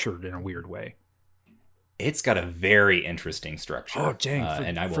of structured in a weird way. It's got a very interesting structure. Oh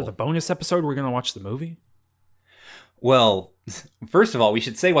dang! For the bonus episode, we're gonna watch the movie. Well, first of all, we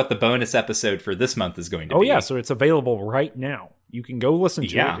should say what the bonus episode for this month is going to be. Oh yeah, so it's available right now. You can go listen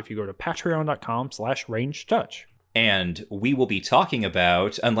to it if you go to patreon.com/rangedtouch. And we will be talking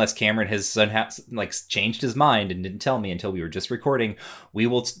about, unless Cameron has somehow changed his mind and didn't tell me until we were just recording, we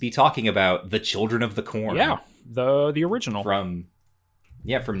will be talking about The Children of the Corn. Yeah, the original. From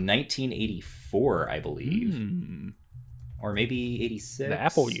 1984, I believe. Or maybe 86. The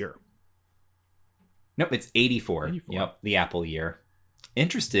Apple year. Nope, it's 84. Yep, the Apple year.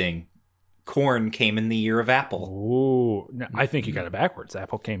 Interesting. Corn came in the year of Apple. Ooh, no, I think you got it backwards.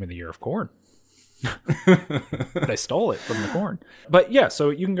 Apple came in the year of corn. They stole it from the corn. But yeah, so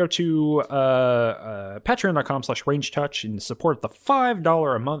you can go to patreon.com/rangedtouch and support the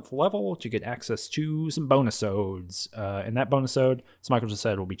 $5 a month level to get access to some bonus-odes. And that bonus-ode, as Michael just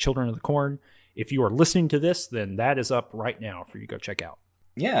said, will be Children of the Corn. If you are listening to this, then that is up right now for you to go check out.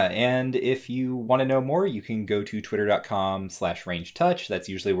 Yeah, and if you want to know more, you can go to twitter.com/rangedtouch. That's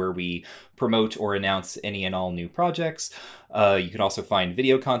usually where we promote or announce any and all new projects. You can also find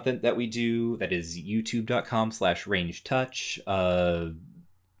video content that we do. That is youtube.com/rangedtouch.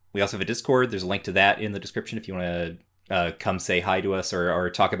 We also have a Discord. There's a link to that in the description if you want to come say hi to us or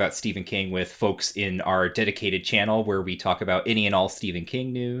talk about Stephen King with folks in our dedicated channel where we talk about any and all Stephen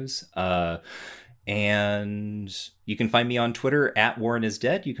King news. And you can find me on Twitter at Warren is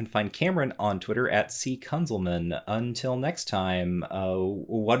Dead. You can find Cameron on Twitter at C. Kunzelman. Until next time,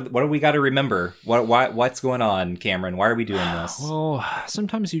 what do we got to remember? What's going on, Cameron? Why are we doing this? Well,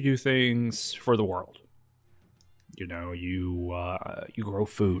 sometimes you do things for the world. You know, you grow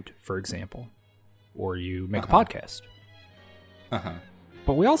food, for example, or you make a podcast.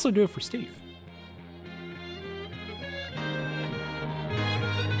 But we also do it for Steve.